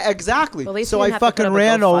 call. Yeah. Yeah, exactly. Well, at least So you I didn't have to put fucking up a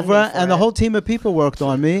ran GoFundMe over, for and the it. whole team of people worked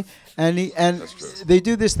on me. And That's true. they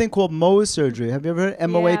do this thing called Mohs surgery. Have you ever heard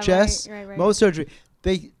MOHS? right. Mohs surgery.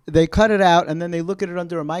 They cut it out and then they look at it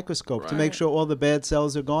under a microscope to make Right. sure all the bad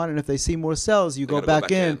cells are gone. And if they see more cells, you go gotta go back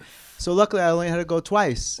back in. in. So luckily, I only had to go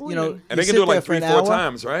twice. You know, And you they can sit do it there like for an 3-4 hour.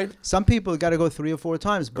 times, right? Some people got to go 3 or 4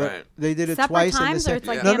 times, but Right. they did it Separate twice. times, and or it's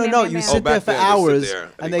like no, bam, bam, no. bam, You bam? sit Oh, there back for then, you sit hours, there,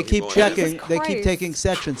 and and they they keep keep going. checking. Jesus They keep Christ. taking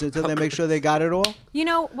sections until they make sure they got it all. You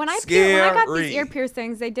know, when I got these Scary. ear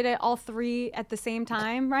piercings, they did it all 3 at the same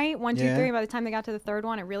time, right? 1, 2, Yeah. 3. By the time they got to the 3rd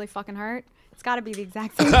one, it really fucking hurt. It's got to be the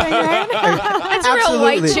exact same thing, right? That's a real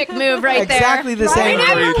white Absolutely. chick move right Exactly the Right? same I'm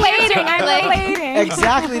thing. relating. I'm relating.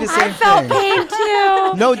 Exactly the same Felt thing. pain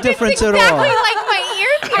too. No difference at all. Exactly like my ear.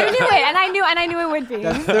 I knew it, and I knew it would be.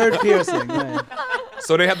 The third piercing. Yeah.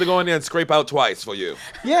 So they have to go in there and scrape out twice for you.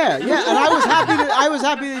 Yeah, and I was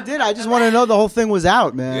happy they did. I just want to know the whole thing was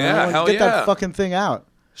out, man. Yeah, I wanna hell get yeah. that fucking thing out.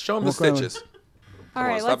 Show them the Okay. stitches. All on,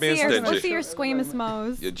 right, stop let's being see your stingy. squamous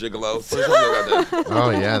Mo's. You gigolo. Put your shoulder right there. Oh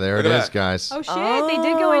yeah, there it Look at is, that. guys. Oh shit, they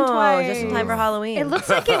did go in twice. Just in time for Halloween. It looks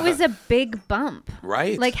like it was a big bump.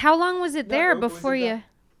 Right? Like, how long was it there it was before in you?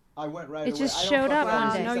 I went right It away. just I don't showed fuck up around.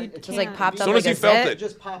 one day. No, you It's Just like can't. popped As up soon like as he a felt zit. it. It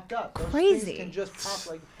just popped up. Those Crazy. things can just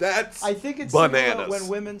pop like. That's I think it's bananas. similar when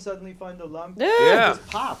women suddenly find a lump. Yeah. It just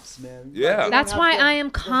pops, man. Yeah. Like, they That's don't why have to- I am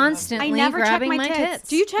constantly I never check grabbing my my tits.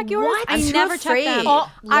 Do you check yours? What? I I'm too never check afraid. them.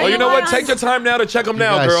 Oh, Well, you know what? Take your time now to check them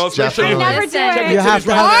now, guys girls. Make sure you definitely- never do Listen. it. You have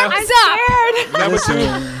to have. I'm scared. never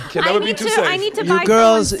Listen. can never be too safe. I need to You buy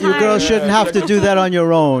girls, someone's you girls time. shouldn't have to do that on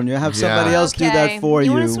your own. You have somebody Yeah. else do that for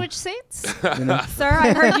You you. want to switch seats? Sir,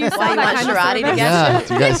 I heard you Why, say you that want kind of Sharadi to service. get Yeah,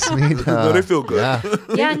 do you guys need? No, they feel good. Yeah.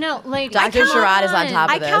 Yeah, no, like Dr. Sherrod is on top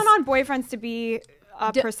I of this. count on boyfriends to be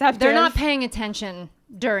perceptive. They're not paying attention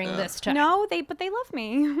during this time. No, but they love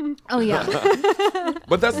me. Oh yeah.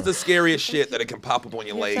 But that's the scariest shit that it can pop up on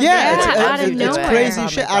your leg. Yeah, it's, Yeah, out of it's nowhere. crazy Oh,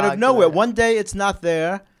 shit my out of God, nowhere. good. One day it's not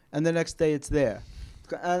there, and the next day it's there.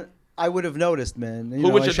 I would have noticed, man. You Who know,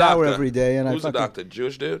 was I your shower doctor? every day, and Who's I the fucking, doctor?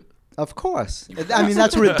 Jewish dude? Of course. I mean,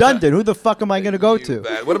 that's redundant. Who the fuck am I going to go to?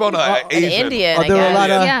 Bad. What about An Asian? Indian, Are I there a guess. lot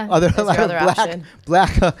of Yeah. are there a That's lot your of other option.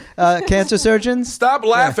 black cancer surgeons? Stop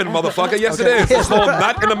laughing, motherfucker. Yes, Okay. it is. It's called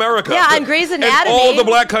Not in America. Yeah, on Grey's In Anatomy. all the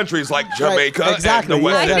black countries like Jamaica exactly, and the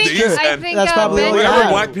West yeah, that's Indies true. I and think That's probably all you wherever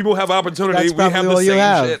have. black people have opportunity, That's we have probably the all you same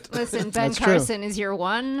have. shit. Listen, Ben That's true. Carson is your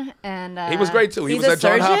one, and He was great too. He He's was a at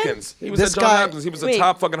Johns surgeon? Hopkins. He was This at Johns guy- Hopkins. He was the Wait,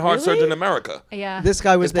 top fucking heart really? surgeon in America. Yeah. This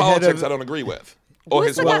guy was His the head politics of I don't agree with.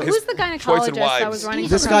 Who's the guy- his who's the choice and gynecologist that wives. was running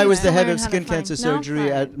this for guy was the president? head Learn of how to skin find- cancer No?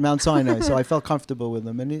 surgery at Mount Sinai, so I felt comfortable with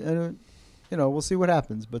him. And, you know, we'll see what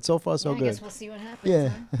happens. But so far, so I good. guess we'll see what happens. Yeah,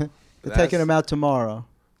 huh? they're taking him out tomorrow.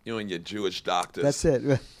 You and your Jewish doctors. That's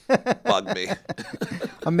it. Bug me.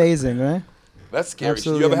 Amazing, right? That's scary.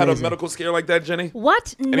 Absolutely You ever had a amazing. medical scare like that, Jenny?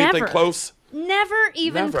 What? Anything Never. close? Never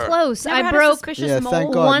even Never. close. Never I had a broke suspicious Yeah, mole.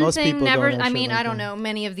 thank God. one Most thing. people Never. don't have I shit mean, like I don't that. know.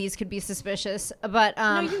 Many of these could be suspicious, but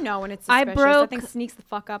No, you know when it's I suspicious. broke- That thing sneaks the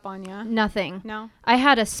fuck up on you. nothing. No. I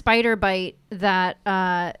had a spider bite that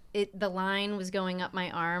the line was going up my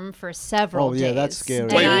arm for several Oh, days. yeah, that's scary.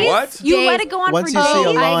 Wait, Days? what? You Days. let it go on Once for you see a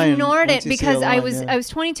days. line- I ignored once it you see because a I line, was yeah. I was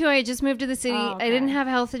 22. I had just moved to the city. Oh, I didn't okay. have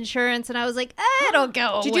health insurance, and I was like, it'll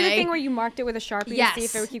go Did you do the away." thing where you marked it with a Sharpie Yes. to see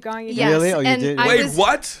if it would keep going? You did? Yes. Really? Oh, you and did? I Wait, was-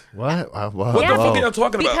 what? What? Wow. What the Yeah. fuck are Whoa. you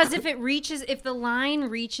talking about? Because if the line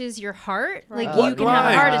reaches your heart, like Right. you What can have a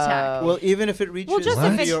line? heart attack. Well, even if it reaches just if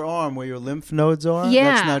into it's- your arm where your lymph nodes are,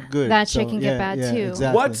 Yeah, that's not good. that shit can get bad, yeah, too.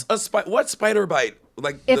 Exactly. What spider bite?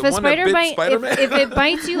 Like If the a one that spider bit bite, Spider-Man? if it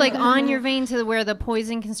bites you like on your vein to where the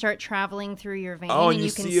poison can start traveling through your vein, Oh, and and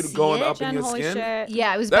you can see it going up in Jen, your holy skin? shit.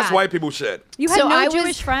 Yeah, it was That's bad. white people shit. You had So no I was-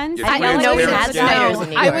 Jewish friends? Your I didn't know we had transparent skin. spiders in No,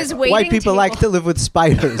 New I York. was waiting. White people like to live with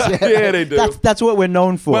spiders. Yeah, they do. That's what we're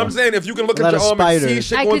known for. But I'm saying, if you can look A at lot your of arm and see spiders.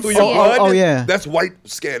 shit I going could through see your it. blood, Oh, yeah. that's white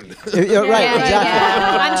skin. You're right, Yeah, exactly.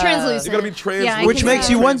 yeah. I'm translucent. You're gonna be translucent. I Which can makes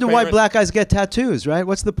see you it. wonder why Transparent. black guys get tattoos, right?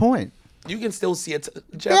 What's the point? You can still see it.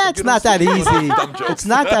 Jeff, Yeah, it's not that easy. Dumb jokes. It's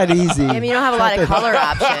not that easy. I mean, you don't have a lot of color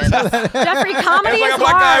options. Jeffrey, comedy It's like is a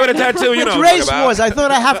black guy hard. with a tattoo. You know It's what I'm race talking about. wars. I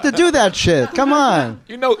thought I have to do that shit. Come on.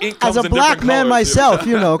 You know, ink comes As a in black different man colors, dude. myself,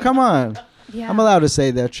 you know, come on. Yeah. I'm allowed to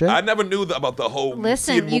say that shit. I never knew about the whole.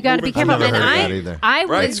 Listen, you got to be careful. never And heard that either. I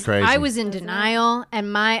Right. was It's crazy. I was in denial,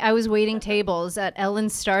 and I was waiting tables at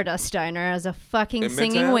Ellen's Stardust Diner as a fucking In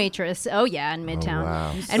singing Midtown? waice. Oh yeah, in Midtown.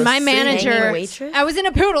 wow. And my Singing manager, waitress? I was in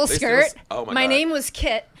a poodle They still skirt. s- oh my my God. name was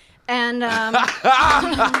Kit, and leave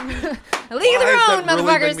Why the does room, that really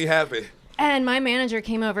motherfuckers. make me happy? And my manager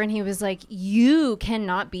came over and he was like, "You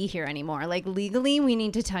cannot be here anymore. Like legally, we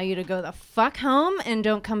need to tell you to go the fuck home and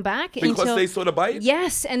don't come back Because until." they saw the bite?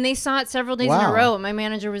 Yes, and they saw it several days in Wow. a row. And my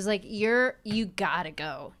manager was like, you gotta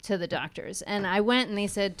go to the doctors." And I went, and they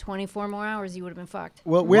said 24 more hours, you would have been fucked.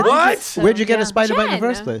 Well, What? Where'd you get Yeah. a spider bite in the Jen.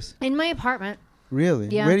 first place? In my apartment. Really?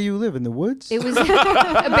 Yeah. Where do you live? In the woods? It was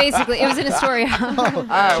basically it was in Astoria. Oh,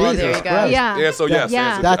 well, there you Jesus go. Christ. yeah. Yeah, so yes.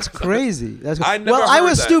 Yeah. yes, That's yes. crazy. That's I never well, I heard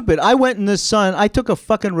was that. stupid. I went in the sun. I took a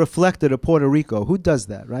fucking reflector to Puerto Rico. Who does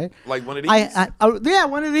that, right? Like one of these? Yeah,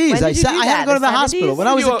 one of these. When did you do I had to that? go to the The hospital. 70s? When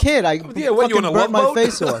I was You a a- kid, I yeah, when you fucking on a burnt my love boat?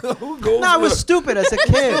 face off. Who goes No, I was with- stupid as a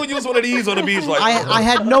Who kid. would use one of these on the beach? Like, I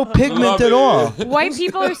had no pigment Love at it. all. White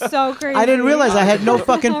people are so crazy. I didn't realize I had no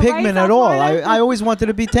fucking Right, pigment South at all. Florida? I always wanted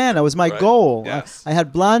to be tan. That was my Right. goal. Yes. I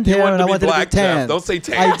had blonde You hair wanted and to I be wanted black, to be tan. Jeff. Don't say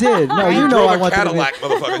tan. I did. No, You you know drove I a wanted Cadillac, to be.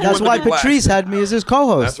 motherfucker. You That's wanted why to be black. Patrice had me as his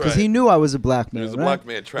co-host That's because right. he knew I was a black man. He was a right? black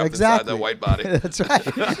man trapped exactly. inside that white body. That's right.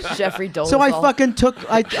 Jeffrey Dolezal. So I fucking took.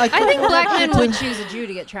 I think black men would choose a Jew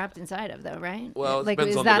to get trapped inside of, though, right? Well, it like,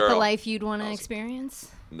 depends is on the that the girl. life you'd want to experience?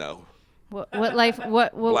 No. What life?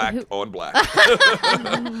 What? Black Who, on black.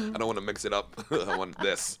 I don't want to mix it up. I want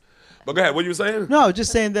this. But go ahead. What you were saying? No,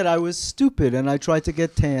 just saying that I was stupid and I tried to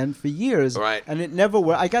get tan for years. Right. And it never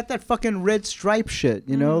worked. I got that fucking red stripe shit,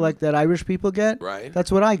 you know, like that Irish people get. Right.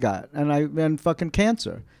 That's what I got. And fucking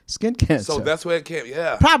cancer. Skin cancer. So that's where it came.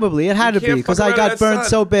 Yeah. Probably it had You to be can't because fuck I around got in that burnt sun.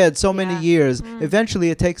 so bad so many Yeah. years. Eventually,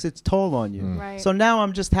 it takes its toll on you. Right. So now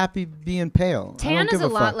I'm just happy being pale. I tan don't is give a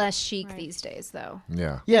lot fuck. less chic these days, though.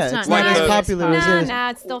 Yeah. Yeah, It's it's not not nice. as popular as it is. Nah,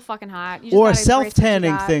 it's still fucking hot. You just Or gotta embrace what you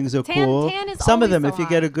self-tanning got. things are Tan- cool. tan is Some of always them, so if you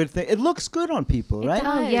get a hot. good thing, it looks good on people, right?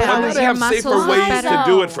 Oh, does. yeah. But I know because they your have safer muscles ways are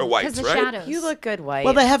to do it for better. whites, 'Cause the right? shadows. You look good white.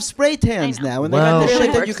 Well, they have spray tans now, and they Well- got the Really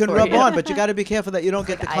shit that you works can for rub you. on, but you got to be careful that you don't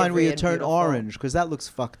get the like kind where ivory you and turn beautiful. orange, because that looks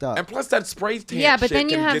fucked up. And plus that spray tan. Yeah, but shit then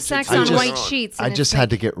you can have get sex tan on just- white sheets. I and just it's had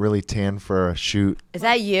to like- get really tan for a shoot. Is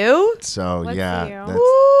that you? So Let's yeah, see you. that's, Ooh.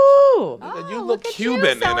 You Oh, look at Cuban you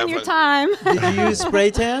and selling your everything. time. Did you use spray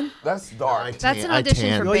tan? That's dark. That's an I audition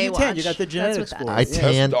tan. for No, you Baywatch. tan. You got the That's genetics what for that it. I is. that's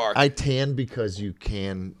tan. dark. I tan because you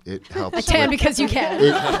can. It helps. I tan with- because you can.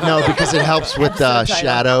 No, because it helps with title.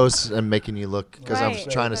 shadows and making you look. Because I was Right.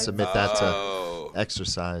 trying to submit that to Oh.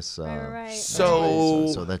 exercise. Right.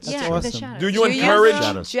 So, that's yeah, true. the awesome. shadows. do you Do you, encourage?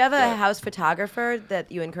 Shadows. do you have a house photographer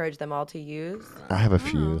that you encourage them all to use? I have a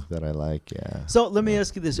few that I like. Yeah. So let me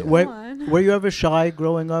ask you this: on. were you ever shy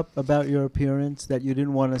growing up about your appearance, that you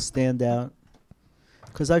didn't want to stand out?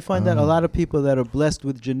 Because I find that a lot of people that are blessed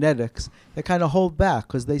with genetics, they kind of hold back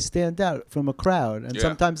because they stand out from a crowd, and Yeah.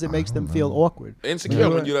 sometimes it makes them feel awkward. Insecure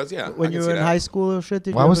When when you yeah. When I you can were see in that. high school or shit,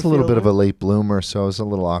 did Well, I you was ever a little feel bit of a that? late bloomer, so I was a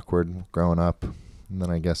little awkward growing up, and then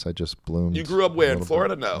I guess I just bloomed. You grew up where, a in little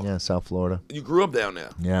Florida? bit. No. Yeah, South Florida. You grew up down there.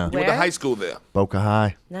 Yeah. You went to Where? high school there. Boca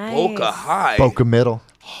High, Nice. Boca High. Boca Middle.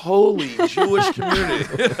 Holy Jewish community.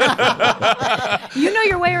 You know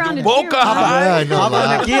your way around a Boca Jew. High. Yeah, I know. How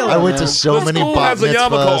about Nagila, I went to man? so The many school bar has a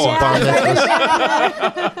yarmulke mitzvahs on. and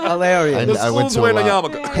bar mitzvahs. Hilarious. The I went school's to a wearing a lot.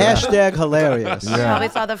 yarmulke. Hashtag hilarious. You probably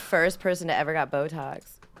saw the first person that ever got Botox.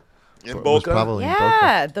 In It was Boca? probably in Boca.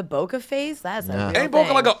 Yeah, the Boca face. That's a Yeah. real Ain't Boca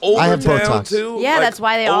thing. like an older I have town Botox. too? Yeah, Like that's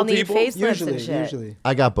why they all old need people? facelifts and shit. Usually.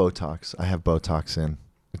 I got Botox. I have Botox in.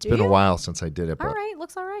 It's Do been a you? while since I did it, All but right,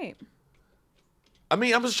 looks all right. I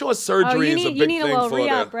mean, I'm sure Oh, surgery you is a need big you need a thing little for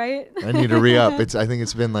re-up, the. right? I need to re-up. I think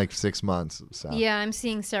it's been like 6 months. So. Yeah, I'm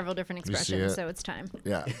seeing several different You see expressions, it? so it's time.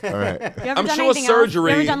 Yeah. All right. You ever I'm done sure anything else? You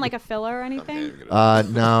surgery- ever done like a filler or anything?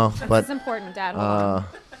 No, but It's important, Dad. Hold on.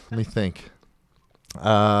 let me think.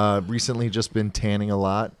 Recently just been tanning a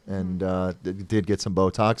lot and did get some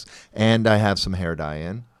Botox, and I have some hair dye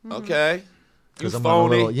in. Okay. You Because I'm on a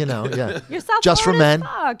phony. little, yeah. You're South just for Florida as men.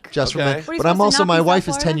 fuck. Just for Okay. men. What are you But I'm supposed to also, not my be South wife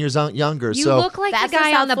is 10 Florida? years younger, You so look like That's the the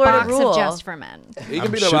guy South on the Florida box rule. of Just for Men. He I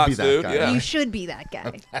can be should the box be that dude. guy. Yeah. You should be that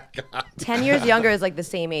guy. 10 years younger is like the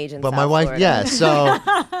same age in But South my wife, Florida.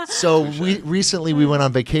 yeah. So we recently we went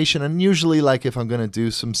on vacation, and usually, like, if I'm gonna do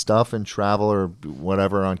some stuff and travel or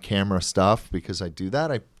whatever on camera stuff, because I do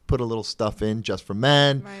that, I put a little stuff in Just for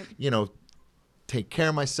Men. Right. take care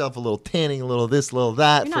of myself, a little tanning, a little this, a little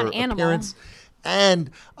that You're for not an animal. appearance. And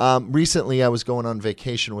recently I was going on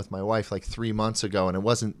vacation with my wife like 3 months ago, and it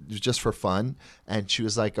was just for fun. And she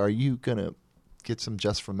was like, "Are you going to get some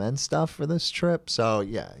Just for Men stuff for this trip?" So,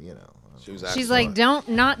 yeah, you know. She's like, don't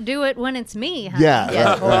not do it when it's me. Honey. Yeah,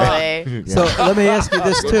 totally. So let me ask you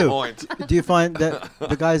this Good too: point. do you find that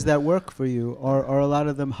the guys that work for you are a lot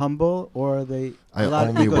of them humble, or are they I a lot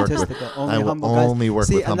only of work with- egotistical? I will humble guys? only work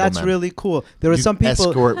See, with and humble that's men. really cool. There are You some people.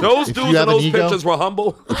 escort- Those if dudes you in have an those ego, pictures were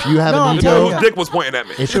humble. if you have No, an I'm The ego, dude Yeah. whose dick was pointing at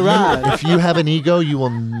me. if you have an ego, you will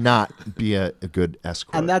not be a good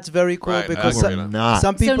escort. And that's very cool Right, because I agree with that.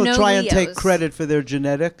 some people no try and take Leos. credit for their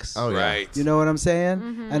genetics. Oh, yeah. Right. You know what I'm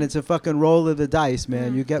saying? And it's a fucking roll of the dice,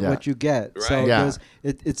 man. You get Yeah. what you get. So Right. Yeah.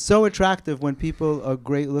 it's so attractive when people are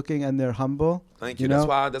great looking and they're humble. Thank you. That's know?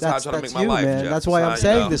 why- that's how I try to make that's my you, life, man. Jeff. That's why I'm That's how,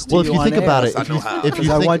 saying you this to Well, if you you on think air. about it, Yes, I know how. if you Because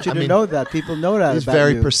I think, want you to mean, know that. People know that It's about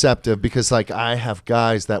very you. perceptive because, like, I have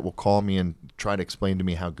guys that will call me and try to explain to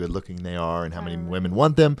me how good looking they are and how many women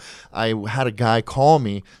want them. I had a guy call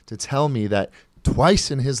me to tell me that twice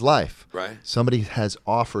in his life, Right. somebody has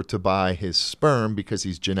offered to buy his sperm because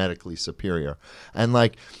he's genetically superior. And,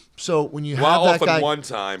 like, so when you Well, I have that offered guy, one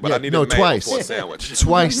time, but Yeah, I needed no, mayo twice. for a sandwich.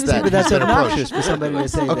 twice that But that's he's been approached. obnoxious for somebody to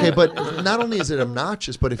say Okay, that. but not only is it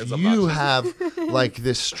obnoxious, but if It's you obnoxious. have like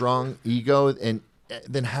this strong ego, and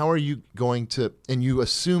then how are you going to? And you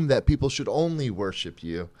assume that people should only worship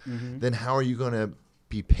you, then how are you going to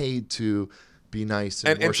be paid to be nice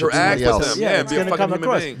and, And worship interact somebody with else? them. Yeah, it's be a gonna fucking come human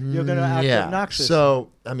across. being. You're gonna act Yeah. obnoxious. So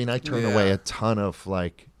I mean, I turn away Yeah. a ton of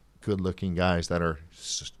like good-looking guys that are,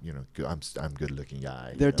 you know, good, I'm good-looking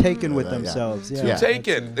guy. They're you know, taken with yeah. themselves. Yeah. Yeah.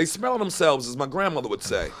 Taken. They smell themselves, as my grandmother would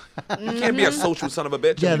say. You can't be a social son of a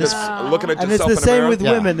bitch. Yeah, and this- you're just looking at And it's yourself the in the same mirror. with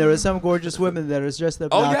Yeah. women. There are some gorgeous women that are just Oh,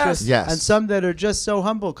 obnoxious, yes. and some that are just so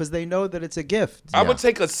humble because they know that it's a gift. I Yeah. would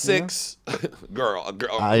take a 6 girl,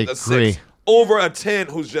 I a agree. 6 over a 10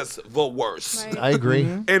 who's just the worst Right. I agree.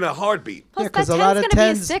 in a heartbeat. Plus, Yeah, 'cause that a 10's lot of going to be a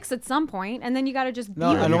 10s 6 at some point, and then you got to just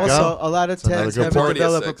No, be and you with it. also go. a lot of another tens good never point.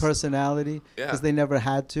 develop a 6. personality Yeah. because they never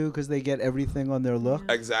had to because they get everything on their look.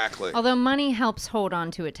 Exactly. Although money helps hold on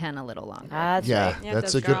to a 10 a little longer. That's Yeah, right. Yeah, it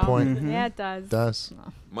that's does, a good girl. point. Yeah, it does. Does.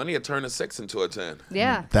 Money will turn a 6 into a 10.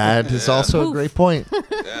 Yeah. That is also a great point.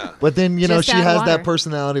 Yeah. But then, you know, Just she add has water. that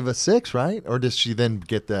personality of a 6, right? Or does she then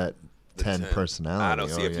get that 10 personality? I don't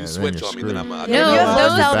see Oh, if yeah, you then switch you're on me, then I'm screwed. a No, No, you have low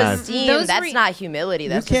those- self-esteem. those That's not humility.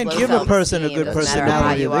 That's You can't just low give a person a self-esteem. good Doesn't matter how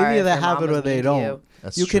personality. you They are, if either your have mom it or was they mean to don't. you.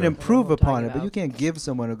 That's You can true. improve What I'm upon talking it, but about. you can't give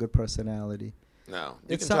someone a good personality. No. You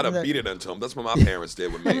It's can try to something that- beat it into them. That's what my parents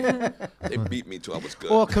did with me. They beat me till I was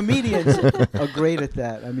good. Well, comedians are great at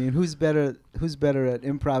that. I mean, who's better at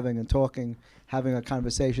improving and talking, having a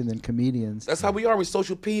conversation than comedians? That's how we are with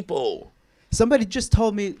social people. Somebody just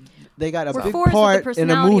told me they got a We're big forced with the part in a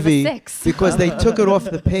personality of a movie 6. because they took it off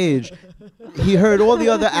the page. He heard all the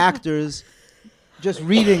other actors just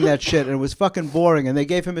reading that shit, and it was fucking boring. And they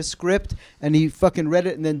gave him a script, and he fucking read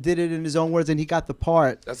it and then did it in his own words, and he got the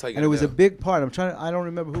part. That's how you And it was do. a big part. I don't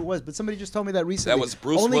remember who it was, but somebody just told me that recently. That was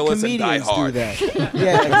Bruce Only Willis in Die comedians Hard. do that. Yeah,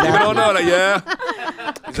 You exactly. don't know that,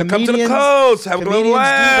 yeah? He said, come to the Comedians- coast, have a little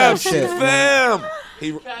comedians do that laugh, shit, fam.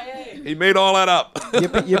 He made all that up.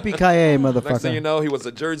 Yippee-ki-yay, motherfucker. Next thing you know, he was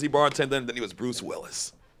a Jersey bartender, and then he was Bruce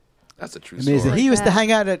Willis. That's a true Amazing. story. He used to that.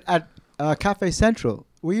 hang out at Cafe Central.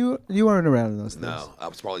 You weren't around in those days. No, I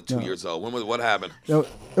was probably 2 No. years old. What happened? No,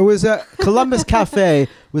 it was Columbus Cafe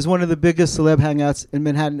was one of the biggest celeb hangouts in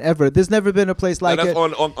Manhattan ever. There's never been a place like And that's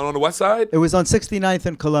it. on the west side? It was on 69th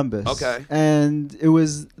and Columbus. Okay. And it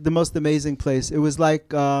was the most amazing place. It was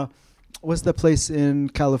like, what's the place in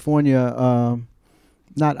California?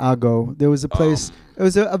 Not Ago. There was a place. It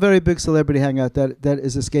was a very big celebrity hangout that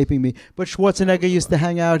is escaping me. But Schwarzenegger used to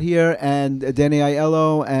hang out here, and Danny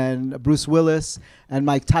Aiello, and Bruce Willis, and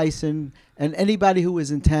Mike Tyson, and anybody who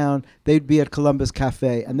was in town, they'd be at Columbus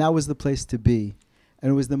Cafe, and that was the place to be. And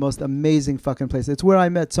it was the most amazing fucking place. It's where I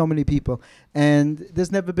met so many people, and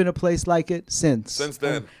there's never been a place like it since. Since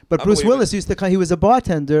then. But I Bruce believe Willis used to come. He was a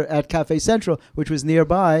bartender at Cafe Central, which was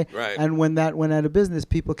nearby. Right. And when that went out of business,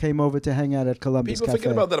 people came over to hang out at Columbus People Cafe.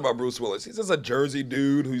 forget about that about Bruce Willis. He's just a Jersey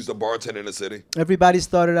dude who's a bartender in the city. Everybody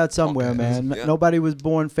started out somewhere, Okay. man. Yeah. Nobody was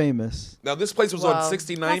born famous. Now, this place was Well, on That's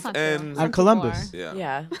 69th not true. and... Some On people Columbus. are. Yeah.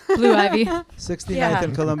 Yeah. Blue Ivy. 69th Yeah.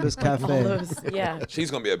 and Columbus All Cafe. those, yeah. She's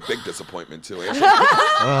going to be a big disappointment, too, ain't she?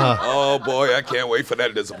 Oh, boy, I can't wait for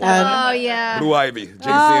that disappointment. And Oh, yeah. Blue Ivy, Jay-Z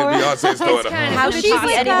and Beyonce's daughter. kinda- How She's she's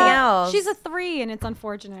like anything else? She's a 3, and it's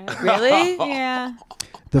unfortunate. Really? Yeah.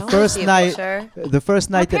 the I wanna first see a night, picture. the first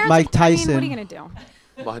night Her that parents Mike are- I mean, Tyson, what are you gonna do?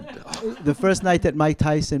 My dog. The first night that Mike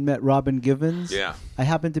Tyson met Robin Givens, Yeah. I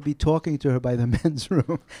happened to be talking to her by the men's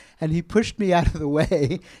room, and he pushed me out of the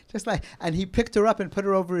way, and he picked her up and put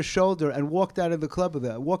her over his shoulder and walked out of the club with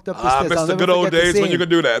her. Walked up the I stairs. I'll miss the never good old forget the days when scene. you could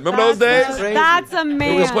do that. Remember those days? Crazy. That's a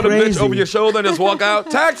man. Just put a bitch Crazy. over your shoulder and just walk out.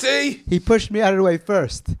 Taxi! He pushed me out of the way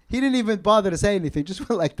first. He didn't even bother to say anything. Just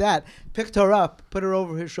went like that, picked her up, put her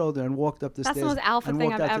over his shoulder, and walked up the That's the stairs. most alpha and thing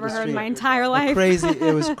walked I've out to ever the heard in street. my entire life. Crazy.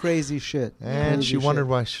 It was crazy shit. And Crazy she wondered shit.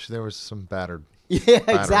 why there was some battered. Yeah, in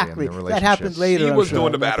exactly. the That happened relationship. later. He I'm was sure,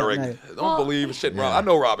 doing the not that battering. night. Don't believe shit, bro. Yeah. I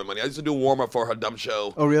know Robin Money. I used to do warm up for her dumb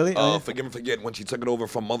show. Oh, really? Oh, yeah. Forgive and Forget when she took it over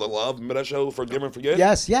from Mother Love. Remember that show, Forgive and Forget?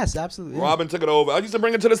 Yes, absolutely. yeah. Robin took it over. I used to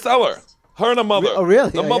bring it to the cellar. Her and her mother. Oh, really?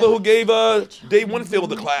 The Yeah, mother yeah. who gave Dave Winfield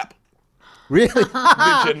the clap. Really? Did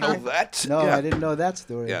you know that? No, yeah. I didn't know that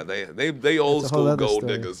story. Yeah, they old That's a whole school other gold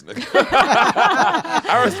story. niggas. nigga.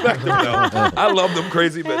 I respect them though. I love them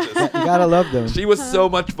crazy bitches. You gotta love them. She was so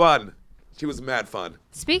much fun. She was mad fun.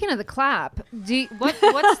 Speaking of the clap, what's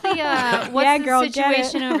the Yeah, girl, get it.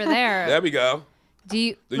 situation over there? There we go. Do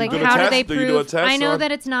you Do you like do the how do test? they Do prove? you do a test I know on-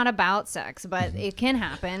 that it's not about sex, but it can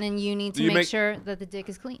happen, and you need Do to you make make- sure that the dick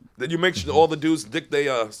is clean. Then you make sure all the dudes stick they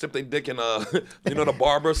dick in the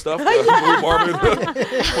barber stuff, the blue barber,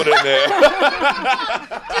 put it in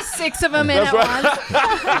there. Just 6 of them in at That's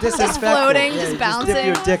once. Disinfectant. floating, Yeah, just you bouncing. dip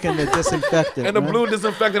your dick in the disinfectant. And the right? blue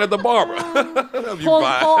disinfectant at the barber. That'll be Pull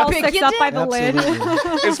fine. all Pick 6 your up by dick. the lid.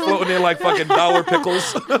 Absolutely. It's floating there like fucking dollar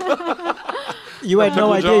pickles. You had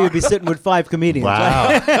no pickle idea jar. you'd be sitting with 5 comedians. right?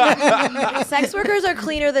 Wow. Sex workers are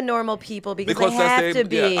cleaner than normal people because they that's have to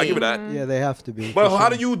be. Yeah, I give it that. Yeah, they have to be. But for how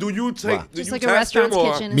sure. do you take? Wow. Do Just you like a test them restaurant's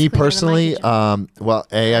or? kitchen. is Me cleaner than my personally, kitchen. well,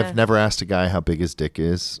 I've never asked a guy how big his dick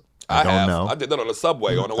is. I don't have. know. I did that on the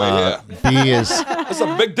subway on the way here. B is There's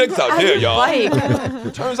some big dicks out here, y'all.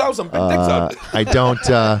 Bike. Turns out some big dicks out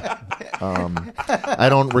there. I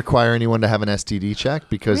don't require anyone to have an STD check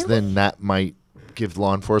because then that might give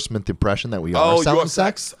law enforcement the impression that we are Oh, selling you have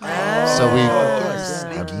sex. sex? So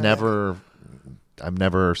I've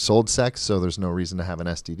never sold sex, so there's no reason to have an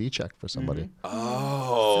STD check for somebody.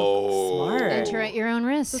 Oh. Smart. Enter at your own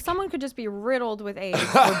risk. So someone could just be riddled with AIDS,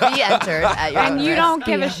 Or be entered at your own and you risk. don't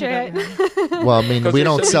give a shit. Well, I mean, 'Cause we you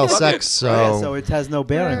don't shouldn't sell fuck sex, it. so, Yeah, so it has no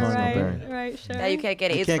bearing on right, it. right, sure. Yeah, you can't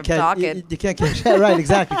get You AIDS can't from catch. talking. You can't catch. Right,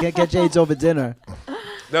 exactly. You can't catch AIDS over dinner.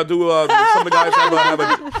 Now, do some of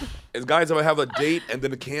the guys ever have a date and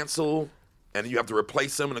then cancel, and you have to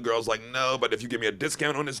replace them, and the girl's like, no, but if you give me a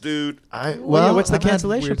discount on this dude, Well, yeah, what's the I've had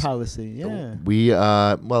cancellation weird- policy? Yeah. We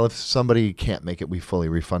well, if somebody can't make it, we fully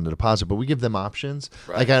refund the deposit, but we give them options.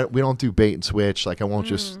 Right. Like we don't do bait and switch. Like I won't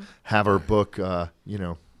just have her book,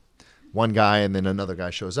 one guy and then another guy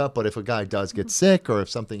shows up. But if a guy does get sick or if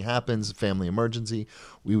something happens, family emergency,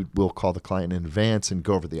 will call the client in advance and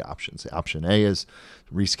go over the options. Option A is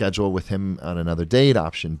reschedule with him on another date.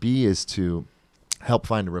 Option B is to help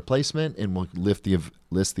find a replacement, and we'll list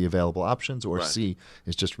the available options. Or Right. C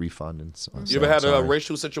is just refund. And so, you ever had a sorry.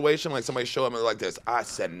 racial situation like somebody show up and like this? I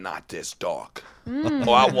said not this dark,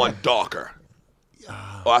 or I want darker,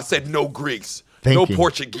 or I said no Greeks. No Thinking.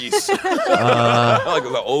 Portuguese. Like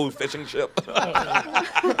an old fishing ship.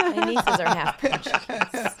 My nieces are half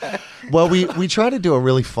Portuguese. Well, we try to do a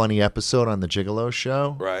really funny episode on the Gigolo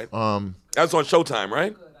show. Right. That's on Showtime,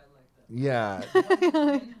 right? Yeah.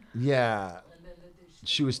 Yeah.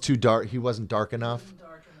 She was too dark. He wasn't dark enough.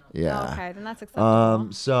 Yeah. Okay, then that's acceptable.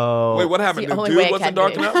 So. Wait, what happened? the The only way dude it wasn't can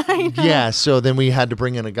dark be. enough? Yeah. So then we had to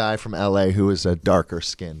bring in a guy from LA who was a darker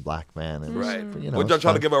skinned black man. And Right. You know, Would y'all it's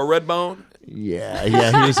try to fun. give her a red bone? Yeah. He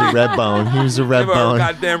was a red bone. He was a red Give her a bone.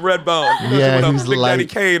 goddamn red bone. You know, Yeah, she he put was a Big Daddy light.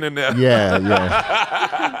 Kane in there. Yeah.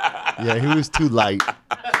 Yeah, he was too light.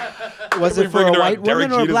 Was We it for bringing a her out white Derek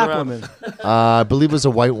woman or a Jeter's black around. woman? I believe it was a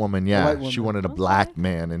white woman. Yeah. white woman. She wanted a black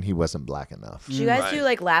man, and he wasn't black enough. Do you guys Right. do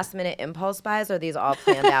like last minute impulse buys, or are these all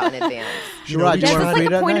planned out in advance? Gerard, you That's want just to like read a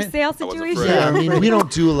that point night? of sale wasn't situation. afraid. Yeah, I mean, we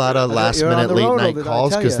don't do a lot of last You're on minute the late road night all the- I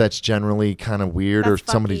calls tell because ya. that's generally kind of weird, or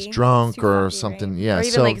That's somebody's fucky. drunk It's too or fucky, something. right? Yeah, Or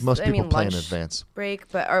even so like, most I people mean, play in lunch advance. break,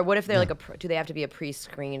 or what if they're like do they have to be a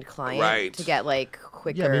pre-screened client Right. to get like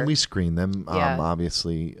quicker? Yeah, I mean, we screen them, Yeah.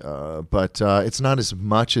 obviously, but it's not as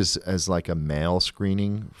much as like a male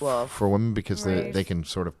screening Well, for women because Right. they can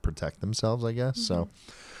sort of protect themselves, I guess. So,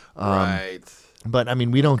 Right. but I mean,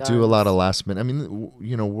 we don't do a lot Guns. of last minute. I mean,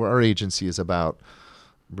 our agency is about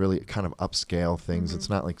really kind of upscale things. It's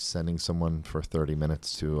not like sending someone for 30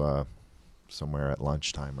 minutes to somewhere at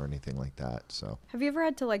lunchtime or anything like that. So, Have you ever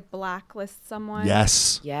had to like blacklist someone?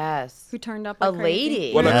 yes. yes, Who turned up a like crazy?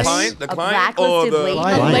 lady. What, Yes. the client? The A client or blacklisted the... lady. A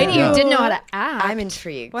Client. lady Yeah. who didn't know how to act. I'm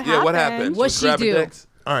intrigued. What Yeah, what happened? happened? What'd Just she grabbing do? dicks?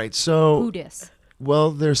 All right. So Buddhist.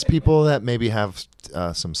 Well, there's people that maybe have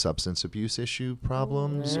some substance abuse issue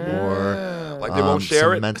problems or Like they won't share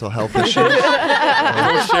some it? mental health issues. They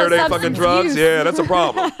don't share their fucking Substance drugs. abuse. Yeah, that's a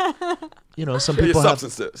problem. You know, some Share your people have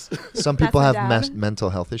substances. some people That's have my dad. mental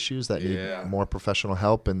health issues that Yeah. need more professional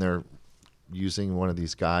help, and they're using one of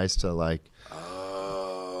these guys to like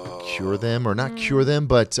cure them, or not cure them,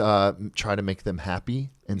 but try to make them happy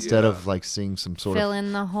instead of like seeing some sort Fill of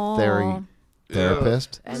in the hole.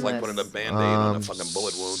 therapist. It's like putting a Band-Aid on a fucking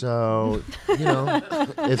bullet wound. So, you know,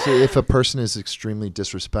 if a person is extremely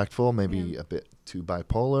disrespectful, maybe a bit too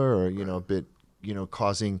bipolar, or, you know, a bit, you know,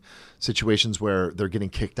 causing situations where they're getting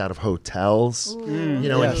kicked out of hotels, you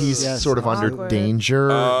know, and Yes, he's sort of under Awkward. danger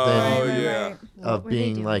Oh, than yeah. of were they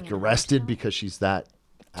being doing like in a arrested because she's that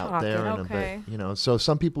out there and a Okay. bit, you know. So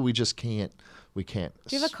some people we just can't, Do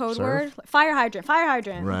you have a code serve. word? Fire hydrant. Fire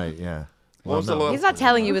hydrant. Right, yeah. What was the no. lo- He's not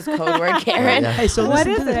telling you his code word, Karen. Yeah. Hey, so What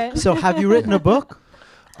listen is to this. it? So have you written a book?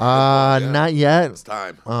 Not yet. It's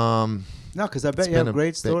time. No, because I bet It's you been have a great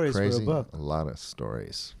bit stories crazy. for a book. A lot of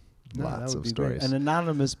stories. No, that Lots would of be stories. great. An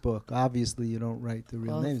anonymous book. Obviously, you don't write the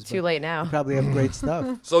real Well, names. it's too but late now. You probably have great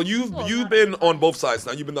stuff. So you've been on both sides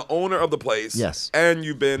now. You've been the owner of the place. Yes. And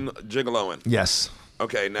you've been gigoloing. Yes.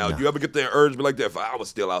 Okay, now do you ever get the urge to be like, if I was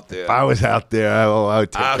still out there, If I was out there, I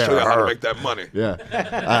would take I'll care show you of how her. to make that money.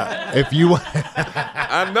 Yeah. If you,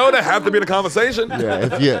 I know that have to be the conversation.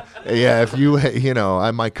 if you, you know, I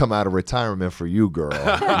might come out of retirement for you, girl.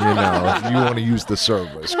 You know, if you want to use the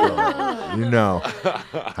service, girl. You know.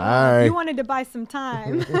 Hi. You wanted to buy some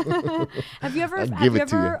time. Have you ever I'd give it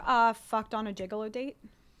to fucked on a gigolo date?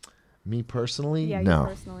 Me personally? Yeah, you no.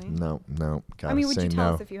 personally. No. Gotta I mean, would say you tell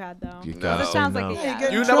no. us if you had though? You It gotta say sounds no. like You it.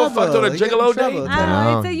 get You in never fucked on a trouble. You get in gigolo trouble. date? I don't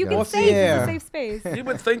know. It's No, a, you can Off the say it's air. a safe space. You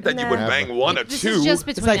would think that you would No. bang one or This two. is just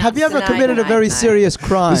It's between like, have you us. ever Deny, committed a deny, very deny. serious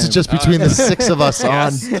crime? This is just between the six of us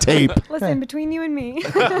on tape. Listen, between you and me.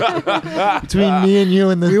 Between me and you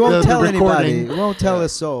and the, we won't the tell anybody. recording. We won't tell a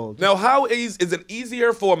soul. Now, how is it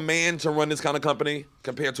easier for a man to run this kind of company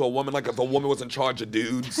compared to a woman? Like if a woman was in charge of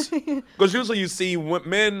dudes, because usually you see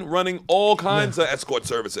men running all kinds of escort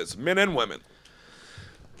services, men and women.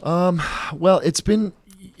 Well, it's been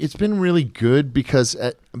really good because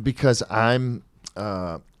I'm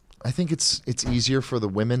I think it's easier for the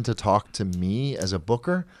women to talk to me as a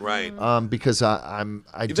booker, Right. because I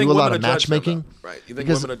You do think a lot women of are judged, though, matchmaking. right? You think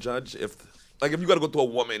because- women are judged if you got to go to a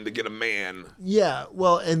woman to get a man? Yeah,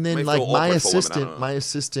 well, and then Might like feel my awkward for women, I don't know.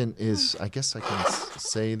 assistant is, I guess I can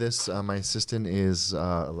say this. My assistant is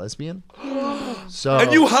a lesbian. So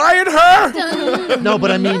And you hired her? no,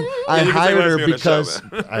 but I mean, I you can say hired her lesbian on the show,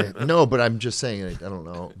 because no, but I'm just saying I don't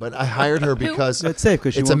know, but I hired her because It's safe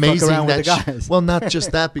because she it's won't fuck amazing around with that the guys. well, not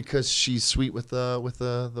just that, because she's sweet with the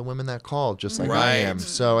women that call, just like I Right. am.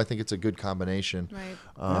 So I think it's a good combination. Right.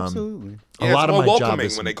 Absolutely. A Yeah, lot it's of more my job welcoming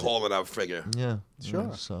is when they call it out. Figure. Yeah, Sure.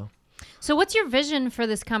 yeah, so. So what's your vision for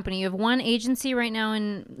this company? You have one agency right now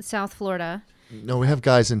in South Florida. No, we have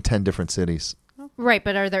guys in 10 different cities. Right,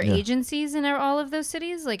 but are there Yeah. agencies in all of those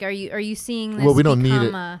cities? Like, are you seeing this Well, we don't need become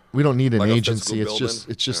it. a- We don't need an Like a agency. physical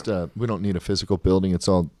It's just building? we don't need a physical building. It's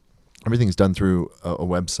all everything's done through a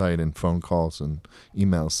website and phone calls and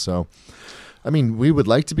emails. So, I mean, we would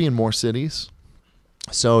like to be in more cities.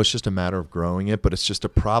 So it's just a matter of growing it, but it's just a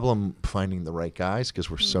problem finding the right guys because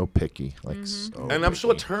we're so picky, like so. And I'm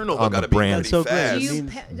sure picky turnover on got the to be brand. pretty That's so great. fast.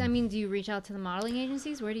 Do you, mean- do you reach out to the modeling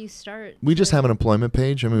agencies? Where do you start? We just have an employment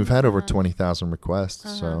page. I mean, we've had over 20,000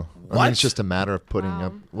 requests. So I mean, What? it's just a matter of putting Wow.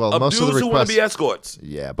 up. Well, Of most dudes of the who want to requests. be escorts.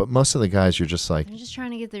 Yeah, but most of the guys, you're just like, They're just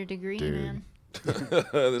trying to get their degree, Dude. man. This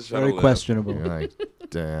Very shuttle, questionable. you're like,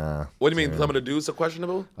 What do you mean? Some of the dudes are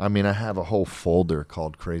questionable. I mean, I have a whole folder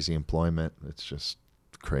called Crazy Employment. It's just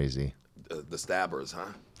crazy. The stabbers, huh?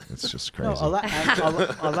 It's just No, crazy.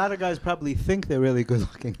 a lot of guys probably think they're really good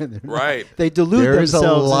looking. And they're not. Right. They delude There is a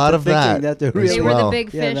themselves lot into of that thinking that they're as really. They were the well.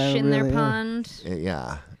 big Yeah, fish that in their really- pond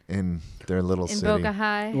Yeah, in their little in city. Boca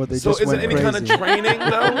High. Well, they So just is it went any kind of crazy. training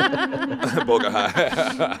though? Boca High.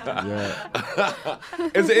 Yeah.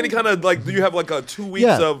 Is there any kind of like? Do you have like a 2 weeks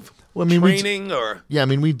Yeah. of Well, I mean, we d- training or? Yeah, I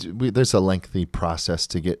mean, there's a lengthy process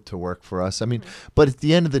to get to work for us. I mean, but at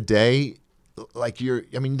the end of the day, like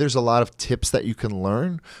there's a lot of tips that you can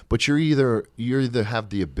learn, but you either have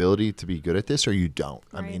the ability to be good at this or you don't.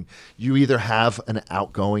 I Right. mean, you either have an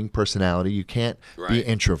outgoing personality, you can't be Right.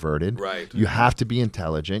 introverted. Right. You have to be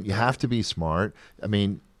intelligent, you have to be smart. I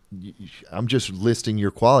mean, I'm just listing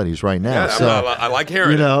your qualities right now. Yeah, so I like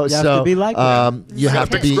hearing you know, You have so to be likable. you have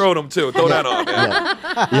to big be. scrotum too. Throw that on. Man.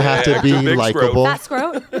 You have to be big likable. That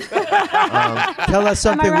scrote. Tell us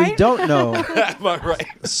something we right? don't know. Am I right?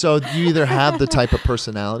 So you either have the type of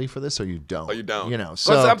personality for this, or you don't. Or you don't. You know. 'Cause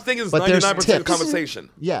So I'm thinking it's but there's 99% tips. conversation.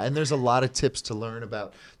 Yeah, and there's a lot of tips to learn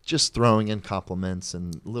about just throwing in compliments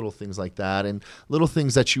and little things like that, and little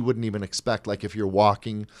things that you wouldn't even expect, like if you're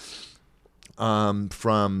walking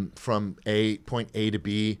from point A to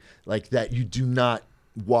B, like that, you do not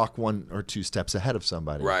walk 1 or 2 steps ahead of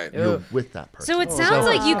somebody. Right. You're with that person. So it sounds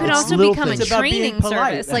like you could It's also little become a things. It's about being training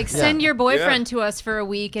polite. service. Like send your boyfriend Yeah. to us for a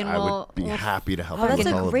week, and I we'll would be happy to help Oh, you that's with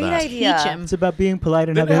a all great of that. idea. teach him. It's about being polite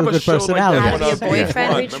and Didn't they having a have a good show like that personality. when I Have your was boyfriend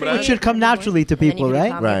Remember that? retreat. It should come naturally to And then you people, can do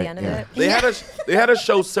right? comedy at Right, the end of yeah. it. They had a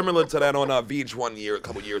show similar to that on VH1 a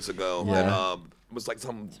couple years ago. Yeah. That, it was like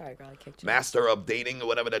some Sorry, girl, I kicked you. master of dating or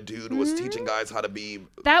whatever. That dude was teaching guys how to be.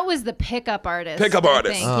 That was the pickup artist. Pickup I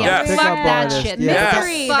artist. think. Oh. Yeah, Yes. fuck Pickup that artist, shit. yeah.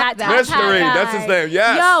 Mystery, Fuck that Mystery, guy. that's his name,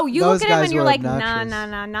 yes. Yo, you Those look at him guys and you're were like, obnoxious.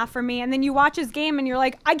 nah, not for me. And then you watch his game and you're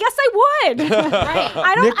like, I guess I would. Right.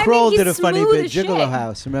 I don't. Nick I Kroll mean, did a he's funny smooth bit, as Gigolo shit.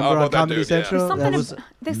 House. Oh, Remember on about that Comedy dude, yeah. Central? Something That was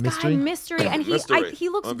this Mystery? guy mystery, and Mystery he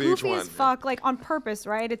looks on goofy VH1, as fuck, like on purpose,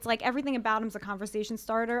 right? It's like everything about him's a conversation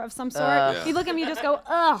starter of some sort. Yeah. You look at him, you just go,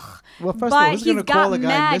 ugh. Well, first of but all, who's he's gonna call got a guy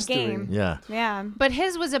mad mystery? game. Yeah. Yeah. But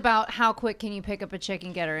his was about how quick can you pick up a chick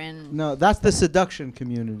and get her in. No, that's the seduction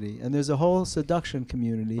community, and there's a whole seduction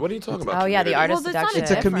community. What are you talking about? Oh, yeah, the community? art of Well, there's not seduction.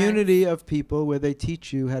 It's a difference. community of people where they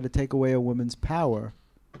teach you how to take away a woman's power,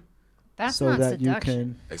 That's so not that seduction. you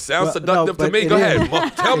can. It sounds Well, seductive no, to me. but Go it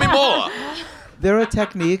ahead. is. Tell me more. There are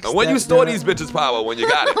techniques. And when you that- store that these are- bitches' power, when you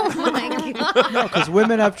got it. Oh my God. No, because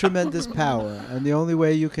women have tremendous power, and the only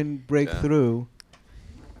way you can break through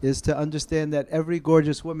is to understand that every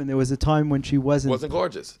gorgeous woman, there was a time when she wasn't. Wasn't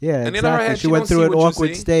gorgeous. Yeah, And in her exactly. head, She went don't through see an what you awkward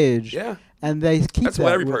see. stage. Yeah. And they keep That's that,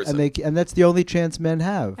 with every w- person. and that's the only chance men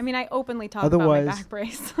have. I mean, I openly talk Otherwise- about my back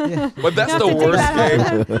brace. Yeah. But that's Not the to do worst that.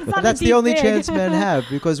 game. It's not a That's the deep only dig. chance men have,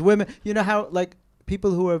 because women, you know how like people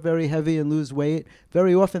who are very heavy and lose weight,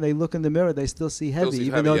 very often they look in the mirror, they still see heavy, see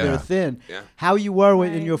even heavy, though yeah. they're thin. Yeah. How you were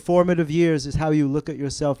in Right. your formative years is how you look at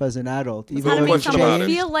yourself as an adult, even How to No though make you've question about someone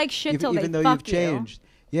it. feel like shit till even they though you've fuck you. changed.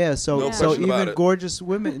 Yeah, so No so question about even it. gorgeous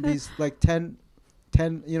women, these like 10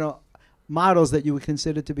 models that you would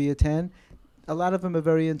consider to be a 10, a lot of them are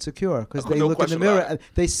very insecure because Oh, they no look in the question mirror about it. and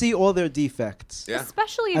they see all their defects. Yeah.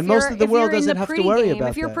 Especially if And you're, most of the if world you're in doesn't the have to pretty worry game. about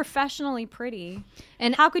If you're that. professionally pretty,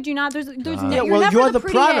 And how could you not? There's Yeah, you're well, never you're the the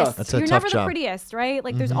prettiest. product. That's a you're tough never the job. prettiest, right?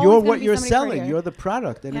 Like there's always You're gonna what be you're somebody selling. prettier. You're the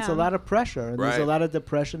product, and it's a Yeah. lot of pressure, and there's a Right. lot of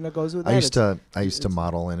depression that goes with that. I used to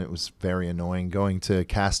model, and it was very annoying going to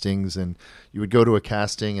castings, and you would go to a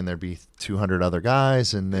casting and there'd be 200 other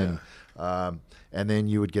guys, and then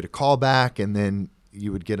you would get a call back, and then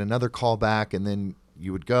you would get another call back, and then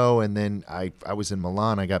you would go, and then I was in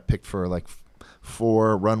Milan. I got picked for like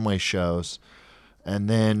 4 runway shows, and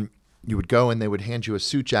then you would go and they would hand you a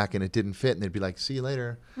suit jacket and it didn't fit, and they'd be like, "See you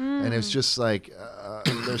later," and it was just like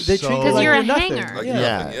They treat you Because like you're a nothing. hanger. Like Yeah.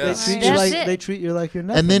 nothing, yeah. They treat you That's like it. they treat you like you're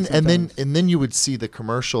nothing. and then you would see the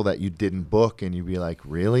commercial that you didn't book, and you'd be like,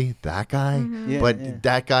 "Really, that guy?" Yeah, But yeah.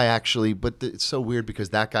 that guy actually, it's so weird because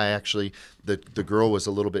that guy actually, the girl was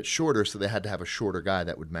a little bit shorter, so they had to have a shorter guy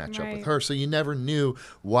that would match up with Right. her. So you never knew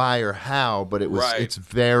why or how, but it was Right. it's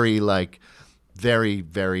very like very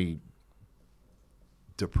very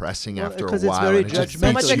depressing Well, after a 'cause it's while. very and it just judgmental.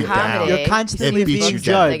 So much beats of you comedy. down. You're constantly It beats being you judged.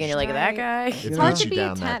 down. And you're like, that guy. It's It's hard beats to you be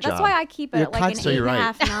down a 10. that That's job. why I keep it You're at like an constantly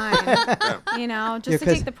 8.5, 9. You know, just to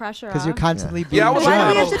take the pressure off. Because you're constantly being Yeah, I was Why do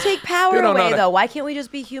we trying have to take power You don't know away, that. though? Why can't we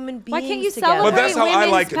just be human beings Why can't you together? But that's how I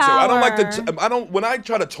Women's like it too. I don't like power. to. I don't. When I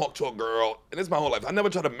try to talk to a girl, and it's my whole life, I never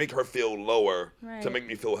try to make her feel lower Right. to make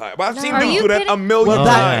me feel higher. But I've seen Are dudes you do that kidding? a million Well,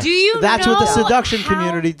 times. Do you That's know what the seduction how-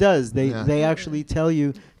 community does. They Yeah. they actually tell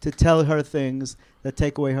you to tell her things that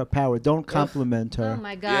take away her power. Don't compliment her. Oh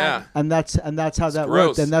my God. Yeah. And that's how that gross.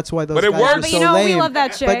 worked, and that's why those But it guys works. are But so you know, we lame. love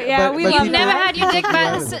that shit. Yeah, we love You've it. never had your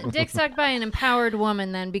Yeah. dick sucked by an empowered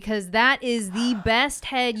woman, then, because that is the best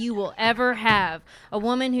head you will ever have. A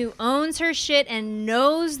woman who owns her shit and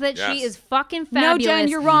knows that she Yes. is fucking No, fabulous. Jen,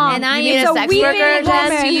 you're wrong. And I You mean am a It's sex weeping worker,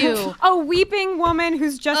 Jen? woman. to you. A weeping woman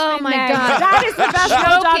who's just Oh been my nagged. God. That is the best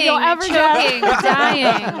job Choking, you'll ever choking, get.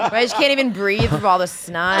 dying. Right? She can't even breathe from all the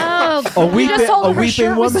snot. Oh, A You weeping, just told a her her weeping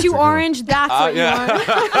shirt was woman. too orange. That's what you yeah. want.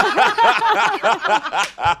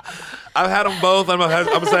 I've had them both.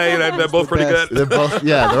 I'm saying they're both pretty best. good. They're both.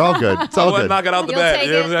 Yeah, they're all good. It's I all wouldn't good. knock it out the You'll bed. take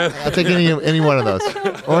You know what I'm it. saying? I'll take any one of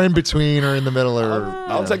those, or in between, or in the middle, or.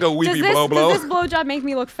 I'll take a Does weepy this, blow. does this blowjob make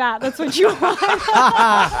me look fat? That's what you want.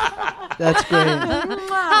 That's great.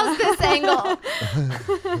 How's this angle?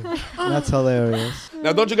 That's hilarious.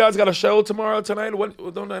 Now, don't you guys got a show tomorrow, tonight?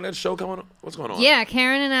 Don't that show coming on? What's going on? Yeah,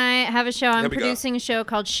 Karen and I have a show. I'm Here we go. producing a show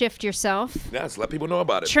called Shift Yourself. Yes, let people know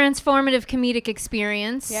about it. Transformative comedic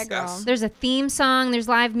experience. Yeah, girl. Yes. There's a theme song. There's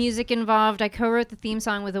live music involved. I co-wrote the theme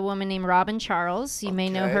song with a woman named Robin Charles. You may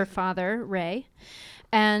know Okay. her father, Ray.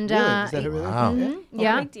 And Really? Is that a really? Wow.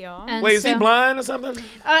 yeah. Big deal. And Wait, is he so- blind or something?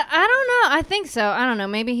 I don't know. I think so. I don't know.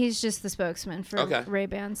 Maybe he's just the spokesman for Okay. Ray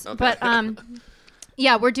Bans. Okay. But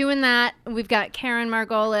yeah, we're doing that. We've got Karen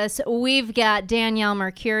Margolis. We've got Danielle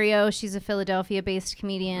Mercurio. She's a Philadelphia-based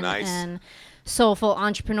comedian Nice. and soulful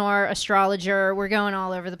entrepreneur, astrologer. We're going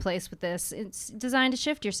all over the place with this. It's designed to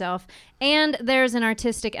shift yourself. And there's an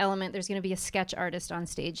artistic element. There's going to be a sketch artist on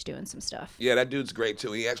stage doing some stuff. Yeah, that dude's great too.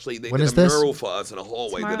 They When did is a this? mural for us in a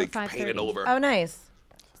hallway Tomorrow that at they painted 5:30. over. Oh, nice.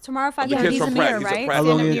 Tomorrow, 5 The p.m. kid's He's a from Pratt. mirror, He's a right? Pratt. How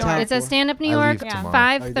long Stand-up are you New in town York. It's at Stand Up New I York, leave tomorrow.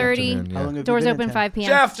 5:30. afternoon, yeah. How long have you Doors been in open town? 5 p.m.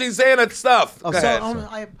 Jeff, she's saying that stuff. Oh, Go ahead.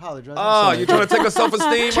 I apologize. I'm Oh, sorry. you're trying to take her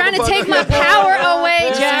self-esteem? Trying to motherfucker? take my power away,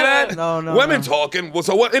 You see Jeff. that? No, Women no. talking. Well,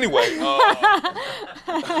 so what? Anyway.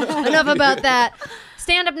 Enough about that.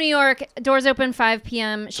 Stand Up New York, doors open 5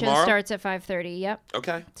 p.m. Show Tomorrow? starts at 5:30. Yep.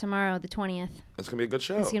 Okay. Tomorrow, the 20th. It's going to be a good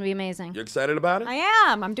show. It's going to be amazing. You excited about it? I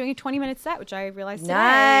am. I'm doing a 20-minute set, which I realized today.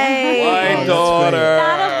 Nice. My that's daughter.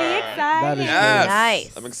 That'll be exciting. That is Yes.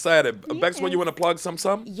 Nice. I'm excited. Bex, when you want to plug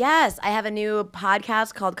some? Yes, I have a new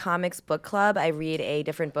podcast called Comics Book Club. I read a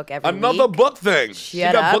different book every Another week. book thing. She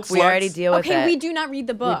Shut got up. book We sluts. already deal with Okay, it. we do not read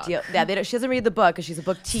the book. Yeah, she doesn't read the book because she's a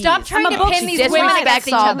book tease. Stop trying I'm a to book pin she these women disrespects against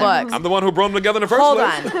each all other. books. I'm the one who brought them together in the first Hold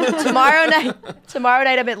place. on. Tomorrow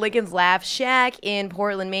night I'm at Lincoln's Laugh Shack in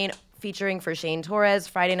Portland, Maine, featuring for Shane Torres.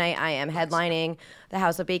 Friday night I am headlining the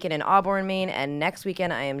House of Bacon in Auburn, Maine, and next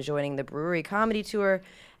weekend I am joining the Brewery Comedy Tour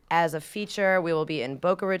as a feature. We will be in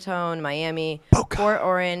Boca Raton, Miami, Port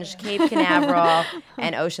Orange, Cape Canaveral,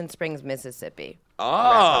 and Ocean Springs, Mississippi. The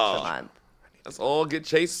Oh, month. let's all get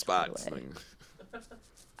chase spots.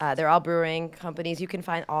 They're all brewing companies. You can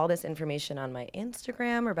find all this information on my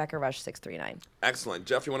Instagram, Rebecca Rush 639. Excellent.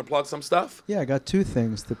 Jeff, you want to plug some stuff? Yeah, I got two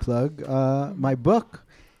things to plug. My book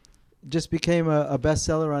just became a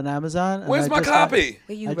bestseller on Amazon. and Where's I my just got- copy?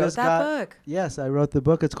 Wait, you I wrote just that got- book? Yes, I wrote the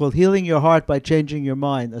book. It's called Healing Your Heart by Changing Your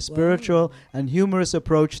Mind, a spiritual and humorous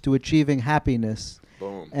approach to achieving happiness.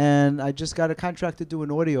 Boom. And I just got a contract to do an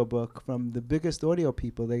audiobook from the biggest audio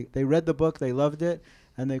people. They read the book, they loved it,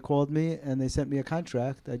 and they called me and they sent me a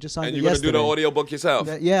contract. I just signed And it you're going to do yesterday. the audiobook yourself?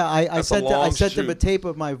 Yeah, I That's a sent long I sent them a shoot. tape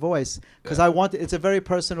of my voice because Yeah. I want it's a very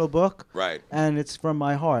personal book, Right. and it's from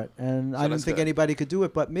my heart, and I that's didn't think good. anybody could do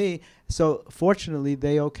it but me. So fortunately,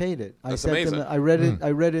 they okayed it. I That's sent amazing. them. I read it.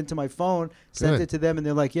 I read it into my phone, sent Good. it to them, and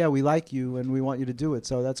they're like, "Yeah, we like you, and we want you to do it."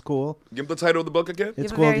 So that's cool. Give the title of the book again.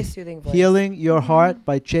 It's have a called very soothing voice. Healing Your Heart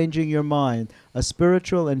by Changing Your Mind, a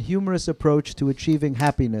spiritual and humorous approach to achieving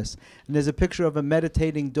happiness. And there's a picture of a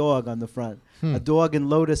meditating dog on the front, a dog in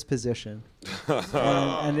lotus position.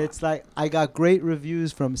 and it's like, I got great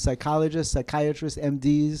reviews from psychologists, psychiatrists,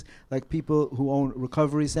 MDs, like people who own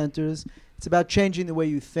recovery centers. It's about changing the way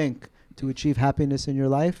you think to achieve happiness in your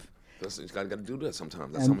life. Listen, you got to do that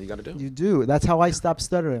sometimes. That's And something you got to do. You do. That's how I stopped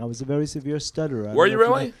stuttering. I was a very severe stutterer. I Were don't you know if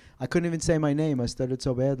really? know. I couldn't even say my name. I stuttered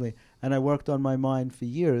so badly. And I worked on my mind for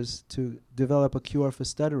years to develop a cure for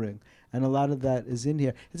stuttering. And a lot of that is in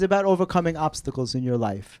here. It's about overcoming obstacles in your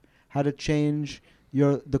life, how to change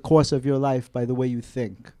the course of your life by the way you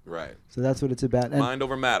think. Right. So that's what it's about. And Mind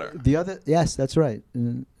over matter. the other, yes, that's right.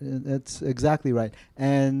 That's exactly right.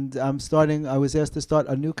 And I was asked to start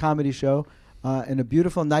a new comedy show in a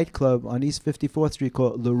beautiful nightclub on East 54th Street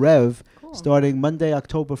called Le Rev, starting Monday,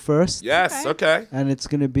 October 1st. Yes. Okay. And it's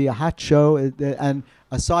going to be a hot show. And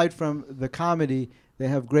aside from the comedy, they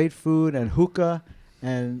have great food and hookah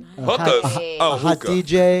and Hookahs. Oh, a hot hookah.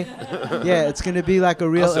 DJ. Yeah, it's going to be like a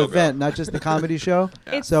real still go. event, not just the comedy show.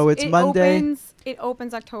 So it's it Monday. It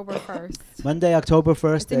opens October 1st. Monday, October It's a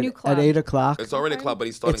 1st new at club. 8 o'clock. It's already a club, but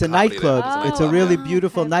he's starting It's a comedy there. nightclub. It's a really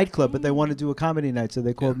beautiful nightclub, but they want to do a comedy night, so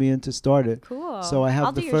they called me in to start it. Cool. So I have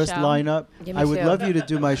I'll the do your first show. lineup. Yeah, me I would too. love you to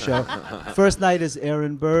do my show. First night is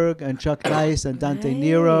Aaron Berg and Chuck Nice and Dante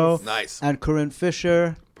Nero Nice. and Corinne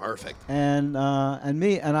Fisher Perfect. and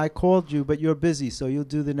me, and I called you, but you're busy, so you'll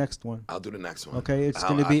do the next one. I'll do the next one. Okay, it's I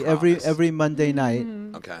going to be promise. every Monday night,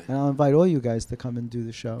 Okay. and I'll invite all you guys to come and do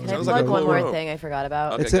the show. Can Sounds I like plug a one cool more room. thing I forgot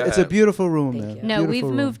about? Okay. It's a beautiful room, Thank man. you. No, Beautiful we've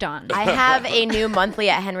room. moved on. I have a new monthly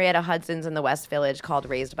at Henrietta Hudson's in the West Village called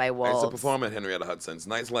Raised by I used Wolves. to perform at Henrietta Hudson's.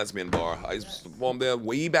 Nice lesbian bar. I used to perform there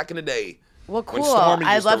way back in the day. Well, When cool. Stormy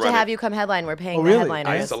I'd used love to run have it. you come headline. We're paying Oh, the really? headliners.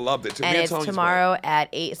 I used to love it too. And Me it's Tony's tomorrow at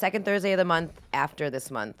 8, second Thursday of the month after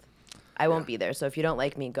this month. I won't be there, so if you don't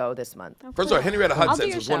like me, go this month. First of all, Henrietta I'll do Hudson's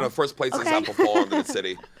your was one show. of the first places Okay. I performed in the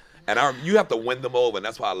city. And you have to win them over, and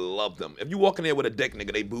that's why I love them. If you walk in there with a dick,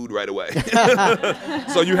 nigga, they booed right away.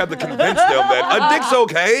 So you have to convince them that a dick's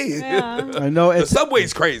okay. I know The it's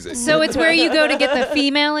subway's crazy. So it's where you go to get the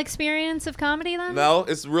female experience of comedy then? No,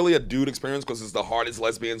 it's really a dude experience because it's the hardest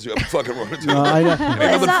lesbians you ever fucking run into. no, I know. But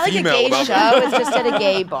it's Another not like a female gay without- show. It's just at a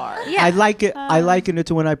gay bar. Yeah. I like it. I liken it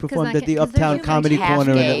to when I performed at the 'cause they're Uptown human. Comedy Half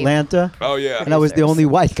Corner in gay. Atlanta, Oh, yeah. and I was the only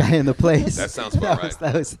white guy in the place. That sounds about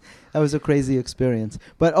right. That was a crazy experience.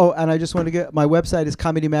 But and I just want to get my website is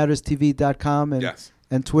comedymatterstv.com and Yes.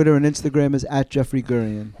 and Twitter and Instagram is at Jeffrey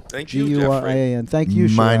Gurian. Thank you, Gurian. Thank you.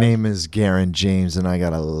 My Sharad. name is Garen James, and I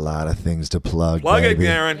got a lot of things to plug. Plug it, baby.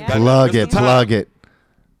 Garen. Yeah. Plug This it. is the time. Plug it.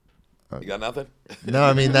 You got nothing? No,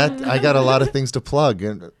 I mean that I got a lot of things to plug,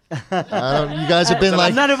 and you guys have been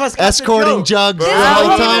like None of us got the escorting joke. jugs the This whole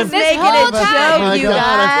whole time. This making whole a time. joke, Oh my you God,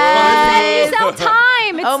 guys. You sell time.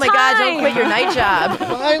 It's Oh my God! Don't quit your time. night job.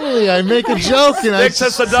 Finally, I make a joke, and I Stick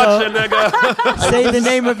to seduction, nigga. Say the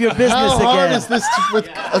name of your business how hard again. is this with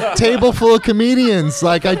a table full of comedians?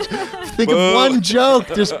 Like I think of one joke,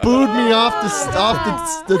 just booed me off the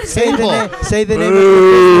Say the table. name. Say the name of your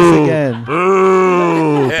business again.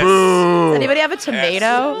 Does anybody have a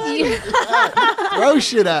tomato? Throw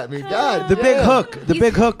shit at me, God. The big hook. The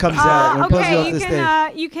big hook comes out and pulls you Okay, off you the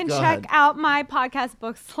stage. can Go check ahead. out my podcast,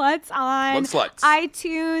 Book Sluts, on Book Sluts.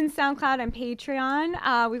 iTunes, SoundCloud, and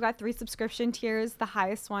Patreon. We've got 3 subscription tiers. The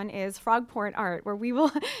highest one is frog porn art, where we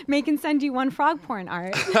will make and send you one frog porn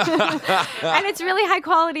art, and it's really high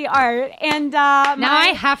quality art. And Now I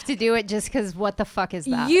have to do it just because what the fuck is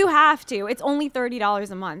that? you have to. It's only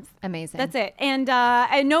 $30 a month. Amazing. That's it. And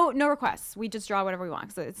no requests. We just draw whatever we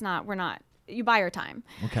want. So we're not. You buy your time.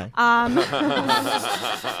 Okay.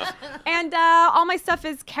 And all my stuff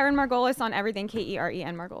is Karen Margolis on everything,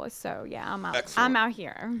 Keren Margolis. So yeah, I'm out. Excellent. I'm out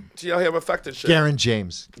here. Gee, I have affected shit. Garen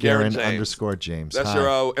James. Garen Garen James. _James. That's Hi.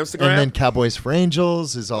 your Instagram? And then Cowboys for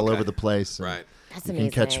Angels is all Okay. over the place. and Right. That's You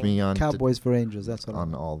amazing. can catch me on Cowboys for Angels. That's what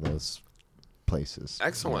on all those places.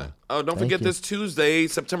 Excellent. Yeah. Oh, don't Thank forget you. this Tuesday,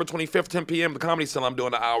 September 25th, 10 p.m. The Comedy Cellar. I'm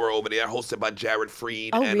doing an hour over there, hosted by Jared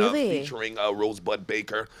Freed Oh, and really? featuring Rosebud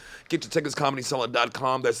Baker. Get your tickets,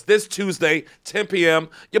 comedycellar.com. That's this Tuesday, 10 p.m.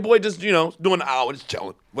 Your boy just, doing an hour, just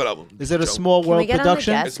chilling. Whatever. Is it a Chilling. small Can we world get on the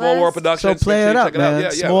production? guest It's Small World list? Production. So play it up, check man. Yeah,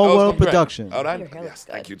 Small Oh, it's World gonna be great. Production. Oh, that, Your hair yes, looks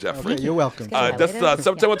thank good. you, Jeffrey. Okay, you're welcome. That's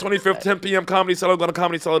September 25th, 10 p.m. Comedy Cellar. Go to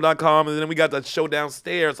comedycellar.com. And then we got the show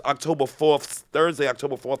downstairs, October 4th, Thursday,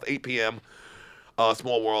 October 4th, 8 p.m.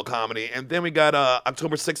 Small World Comedy. And then we got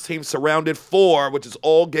October 16th, Surrounded 4, which is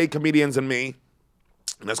all gay comedians and me.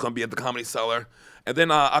 And that's going to be at the Comedy Cellar. And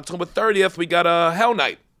then October 30th, we got Hell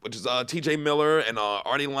Night, which is TJ Miller and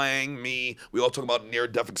Artie Lang, me. We all talk about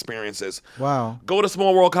near-death experiences. Wow. Go to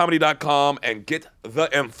smallworldcomedy.com and get the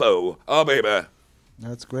info. Oh, baby.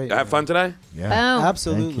 That's great. You have fun today? Yeah. Boom.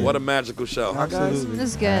 Absolutely. What a magical show. Huh, guys? Absolutely. This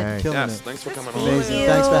is good. Killing Yes, it. thanks for coming on. Amazing.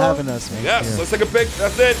 Thanks for having us, man. Yes, let's take a pic.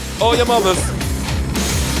 That's it. All your mothers.